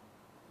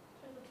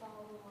 To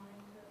follow the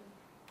line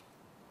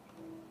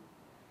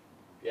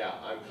to. Yeah,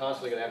 I'm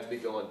constantly gonna have to be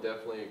going,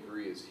 definitely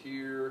agree is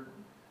here,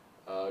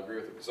 agree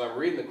with it, because I'm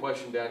reading the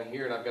question down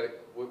here and I've got,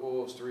 what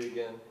was 3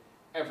 again?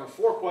 And for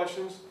 4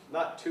 questions,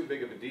 not too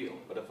big of a deal,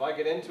 but if I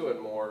get into it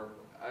more,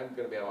 I'm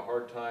gonna have a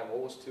hard time,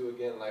 what was 2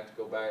 again, and I have to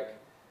go back,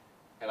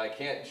 and I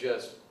can't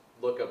just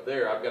look up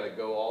there, I've gotta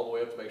go all the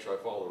way up to make sure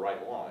I follow the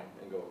right line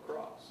and go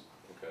across,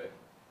 okay?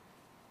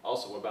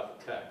 Also, what about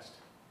the text?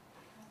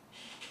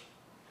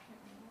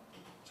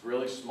 It's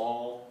really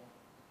small,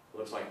 it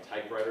looks like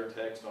typewriter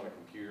text on a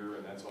computer,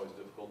 and that's always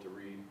difficult to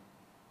read.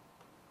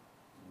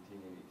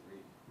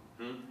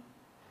 1983.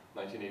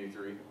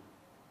 1983?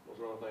 What's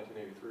wrong with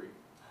 1983?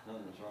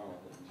 Nothing's wrong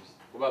with it, just,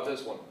 What about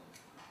this one?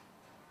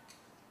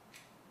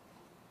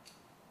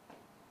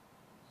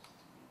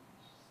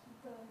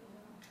 The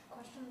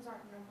questions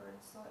aren't numbered,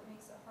 so it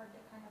makes it hard to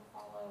kind of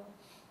follow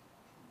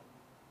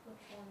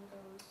which one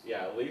goes.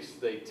 Yeah, at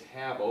least they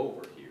tab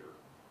over here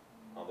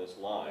on this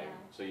line,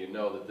 Yeah. so you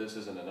know that this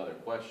isn't another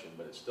question,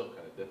 but it's still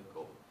kind of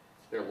difficult.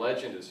 Their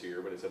legend is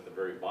here, but it's at the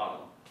very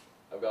bottom.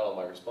 I've got all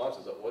my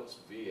responses up, what's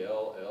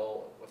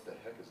VLL, what the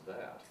heck is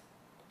that?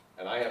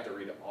 And I have to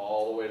read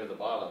all the way to the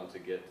bottom to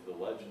get to the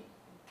legend,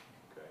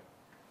 okay?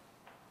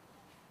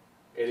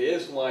 It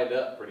is lined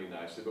up pretty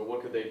nicely, but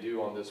what could they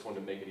do on this one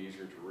to make it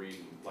easier to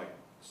read? Like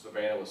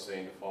Savannah was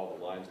saying, to follow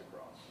the lines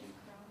across.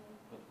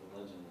 put the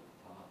legend at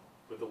the top.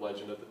 Put the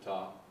legend at the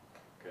top,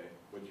 okay?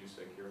 What'd you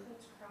say, Kira?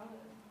 It's crowded.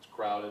 It's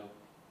crowded.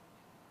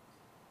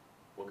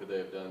 What could they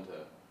have done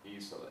to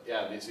ease some of that?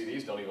 Yeah, you see,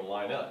 these don't even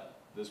line up.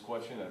 This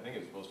question, I think,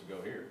 is supposed to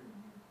go here,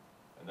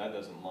 and that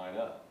doesn't line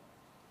up.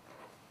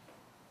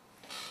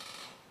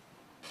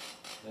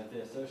 And if they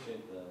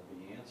associate the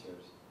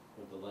answers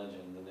with the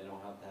legend, then they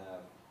don't have to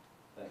have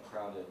that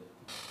crowded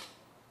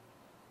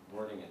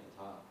wording at the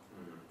top.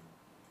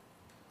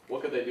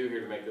 What could they do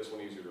here to make this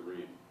one easier to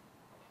read?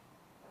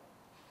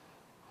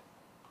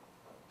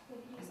 They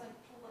could use like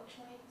bullet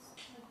points,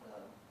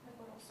 like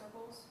little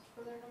circles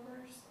for their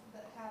numbers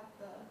that have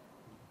the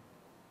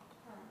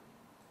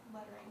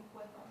lettering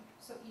with them.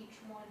 So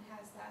each one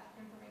has that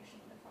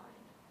information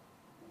defined.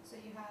 So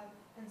you have,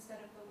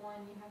 instead of the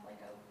 1, you have like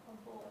a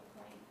bullet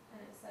point and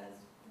it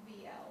says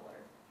VL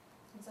or,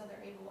 and so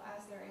they're able,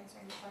 as they're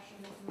answering the question,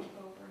 they can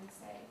look over and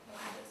say,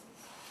 oh, this is.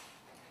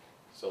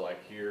 So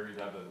like here, you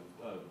have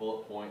a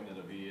bullet point and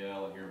then a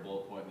VL, and here a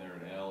bullet point and there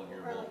an L, and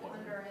here a Or bullet like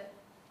point. under it.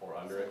 Or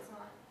under So it. it's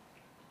not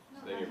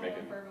So then you're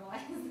making-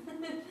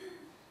 verbalized.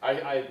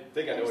 I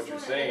think I know what you're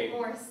saying.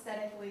 More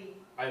aesthetically.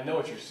 I know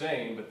what you're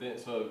saying, but then,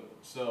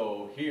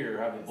 so here,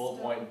 have the bullet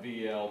Still- point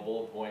VL,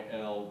 bullet point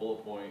L,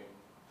 bullet point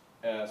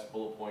S,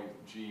 bullet point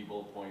G,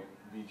 bullet point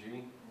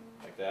VG,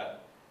 like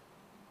that.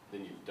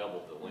 Then you've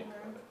doubled the length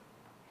of it,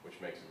 which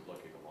makes it look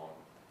even longer.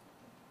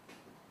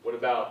 What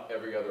about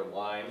every other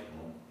line?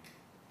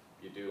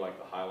 You do like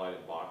the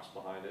highlighted box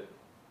behind it.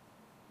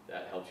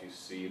 That helps you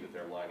see that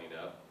they're lining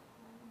up.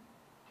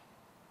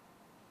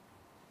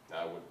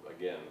 I would,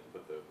 again,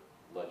 put the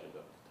legend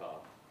up at the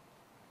top.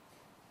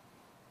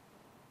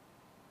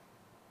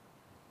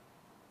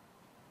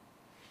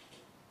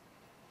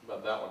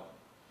 About that one?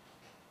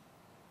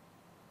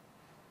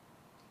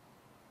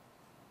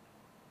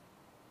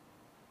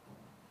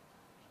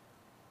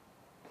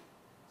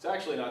 It's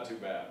actually not too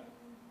bad,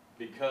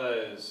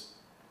 because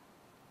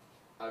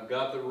I've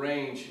got the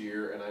range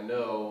here, and I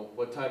know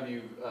what time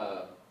you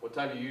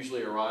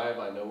usually arrive.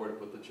 I know where to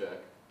put the check.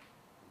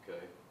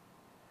 Okay.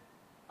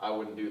 I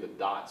wouldn't do the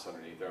dots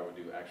underneath there. I would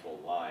do actual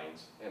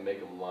lines and make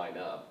them line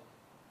up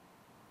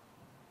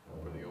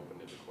for the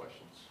open-ended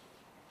questions.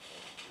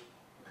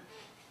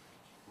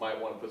 Might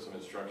want to put some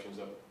instructions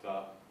up at the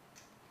top.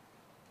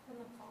 And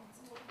the font's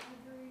a little hard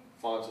to read.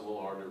 Font's a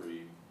little hard to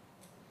read.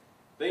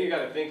 Thing you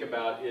got to think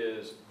about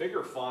is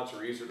bigger fonts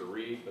are easier to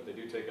read, but they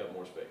do take up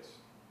more space.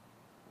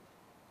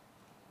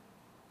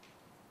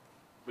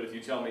 But if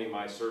you tell me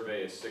my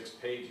survey is 6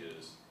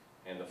 pages,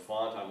 and the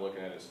font I'm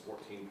looking at is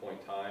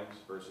 14-point times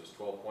versus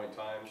 12-point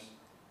times,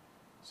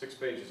 6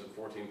 pages at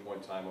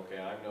 14-point time,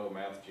 okay, I'm no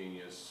math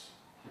genius,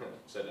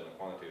 said in a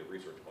quantitative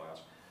research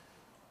class,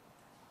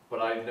 but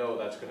I know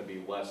that's gonna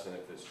be less than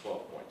if it's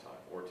 12-point time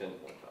or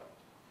 10-point time.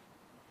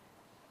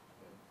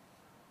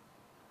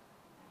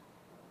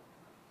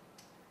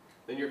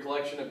 Then your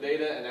collection of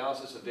data,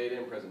 analysis of data,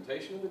 and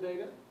presentation of the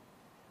data.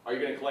 Are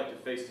you going to collect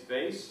it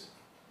face-to-face?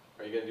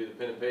 Are you going to do the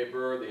pen and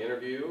paper, the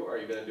interview? Or are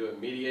you going to do it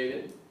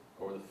mediated,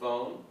 over the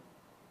phone?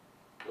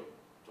 Through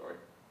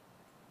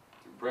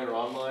print or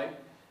online?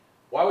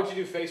 Why would you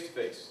do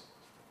face-to-face?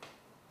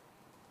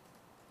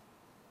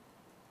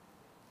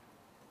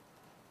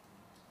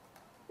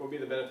 What would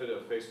be the benefit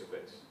of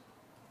face-to-face?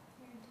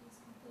 Guarantees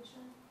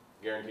completion.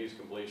 Guarantees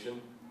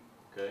completion,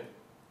 okay?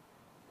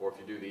 Or if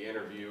you do the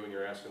interview and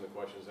you're asking the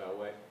questions that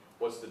way,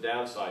 what's the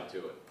downside to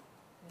it?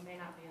 They may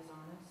not be as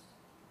honest.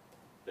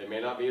 They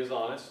may not be as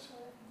honest, So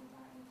that can be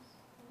biased.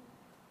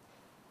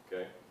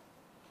 okay?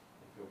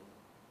 They feel,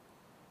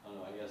 I don't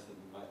know, I guess they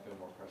might feel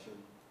more pressured.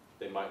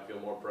 They might feel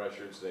more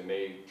pressured, so they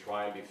may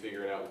try and be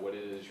figuring out what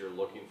it is you're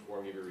looking for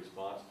and give you a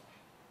response.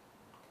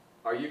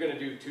 Are you gonna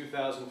do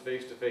 2,000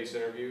 face-to-face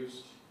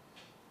interviews?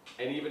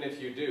 And even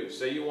if you do,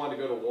 say you want to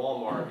go to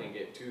Walmart and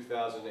get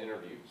 2,000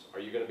 interviews, are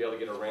you gonna be able to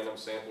get a random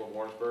sample of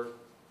Warrensburg?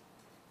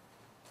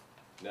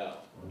 No,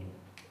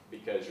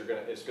 because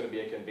it's gonna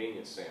be a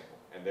convenience sample,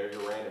 and there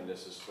your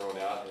randomness is thrown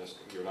out, and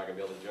you're not gonna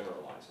be able to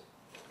generalize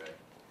it, okay?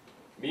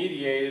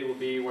 Mediated will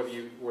be whether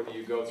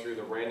you go through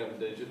the random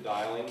digit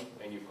dialing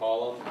and you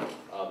call them,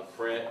 the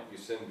print you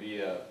send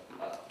via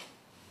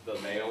the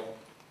mail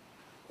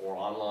or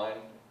online,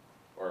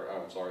 or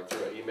I'm sorry,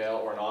 through an email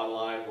or an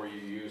online where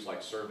you use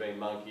like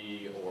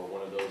SurveyMonkey or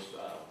one of those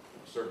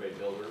survey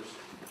builders,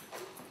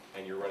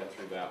 and you run it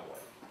through that way.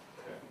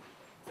 Okay.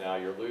 Now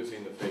you're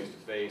losing the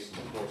face-to-face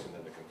and forcing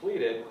them to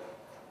complete it,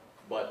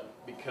 but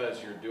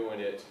because you're doing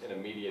it in a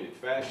mediated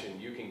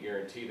fashion, you can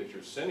guarantee that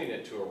you're sending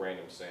it to a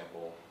random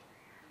sample.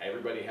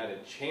 Everybody had a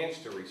chance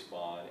to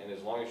respond, and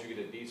as long as you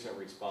get a decent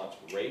response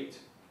rate,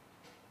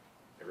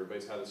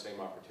 everybody's had the same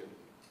opportunity.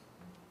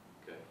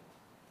 Okay.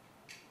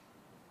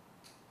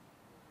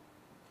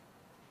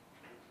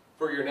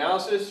 For your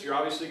analysis, you're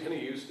obviously going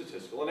to use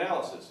statistical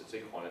analysis. It's a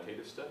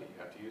quantitative study.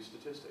 You have to use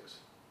statistics.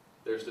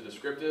 There's the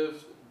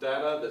descriptive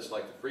data that's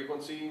like the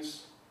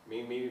frequencies,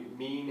 mean,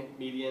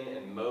 median,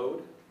 and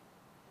mode.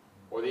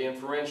 Or the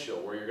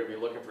inferential, where you're going to be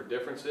looking for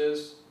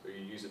differences. Or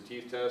you use a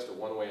teeth test, a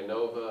one-way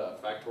ANOVA,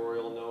 a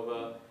factorial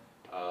ANOVA.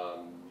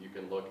 You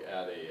can look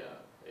at a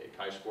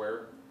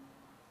chi-square.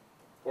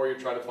 Or you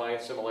try to find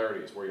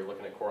similarities, where you're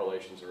looking at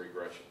correlations and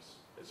regressions.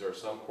 Is there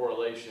some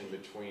correlation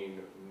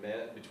between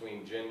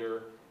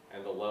gender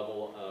and the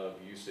level of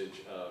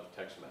usage of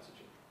text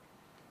messaging?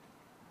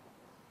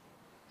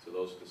 So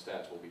those are the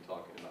stats we'll be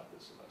talking about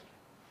this semester.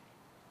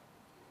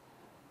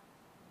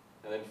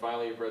 And then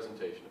finally, your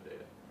presentation of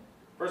data.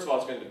 First of all,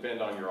 it's going to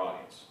depend on your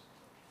audience.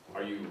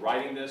 Are you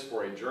writing this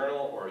for a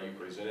journal, or are you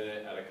presenting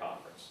it at a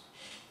conference?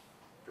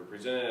 If you're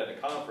presenting it at a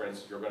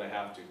conference, you're going to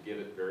have to give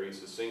it very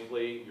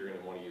succinctly. You're going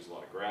to want to use a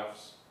lot of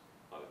graphs,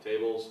 a lot of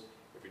tables.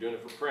 If you're doing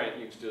it for print,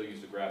 you can still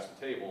use the graphs and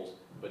tables,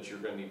 but you're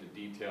going to need to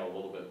detail a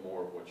little bit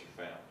more of what you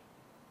found.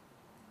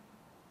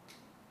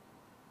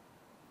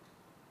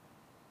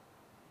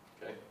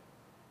 Okay?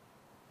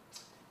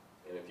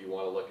 And if you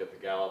want to look at the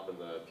Gallup and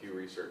the Pew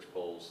Research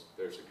polls,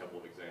 there's a couple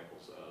of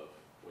examples of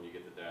when you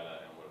get the data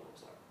and what it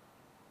looks like.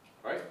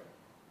 All right?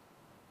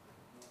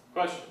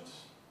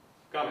 Questions,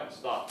 comments,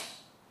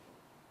 thoughts?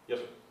 Yes,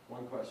 sir.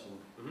 One question,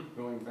 Mhm.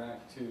 going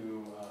back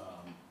to,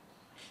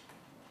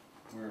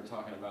 we were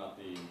talking about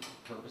the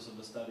purpose of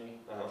the study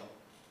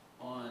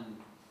on,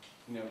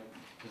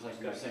 because like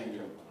you were saying,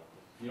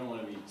 you don't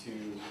want to be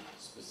too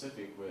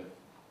specific with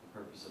the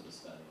purpose of the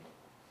study,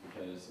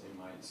 because it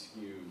might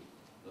skew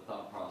the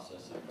thought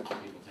process of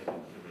people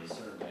taking the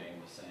survey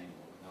and saying,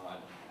 well, no, I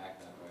don't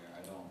act that way, or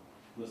I don't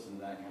listen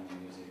to that kind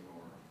of music,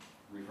 or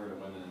refer to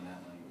women in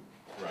that language.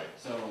 Right.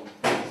 So,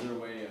 is there a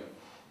way of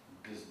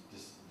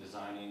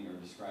designing or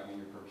describing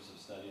your purpose of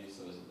study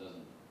so as it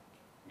doesn't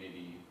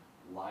maybe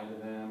lie to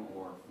them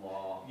or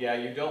flaw? Yeah,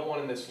 you don't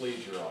want to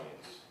mislead your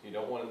audience. You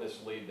don't want to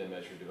mislead them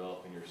as you're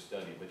developing your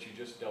study, but you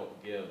just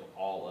don't give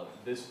all of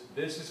this.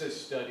 This is a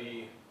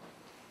study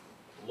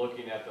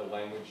looking at the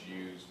language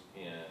used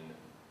in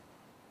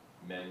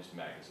men's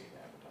magazine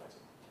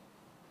advertising.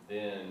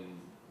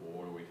 Then,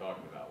 what are we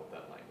talking about with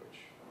that language?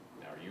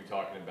 Now, are you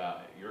talking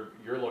about,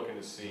 you're looking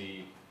to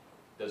see,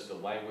 does the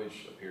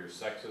language appear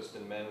sexist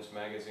in men's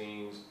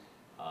magazines?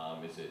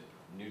 Is it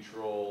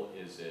neutral?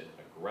 Is it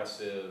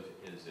aggressive?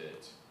 Is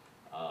it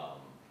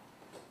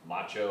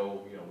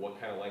macho? What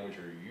kind of language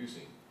are you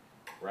using?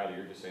 Rather,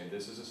 you're just saying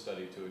this is a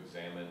study to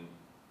examine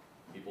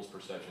people's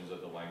perceptions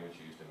of the language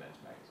used in men's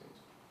magazines.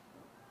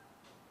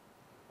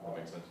 Does that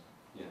make sense?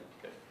 Yeah.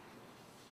 Okay.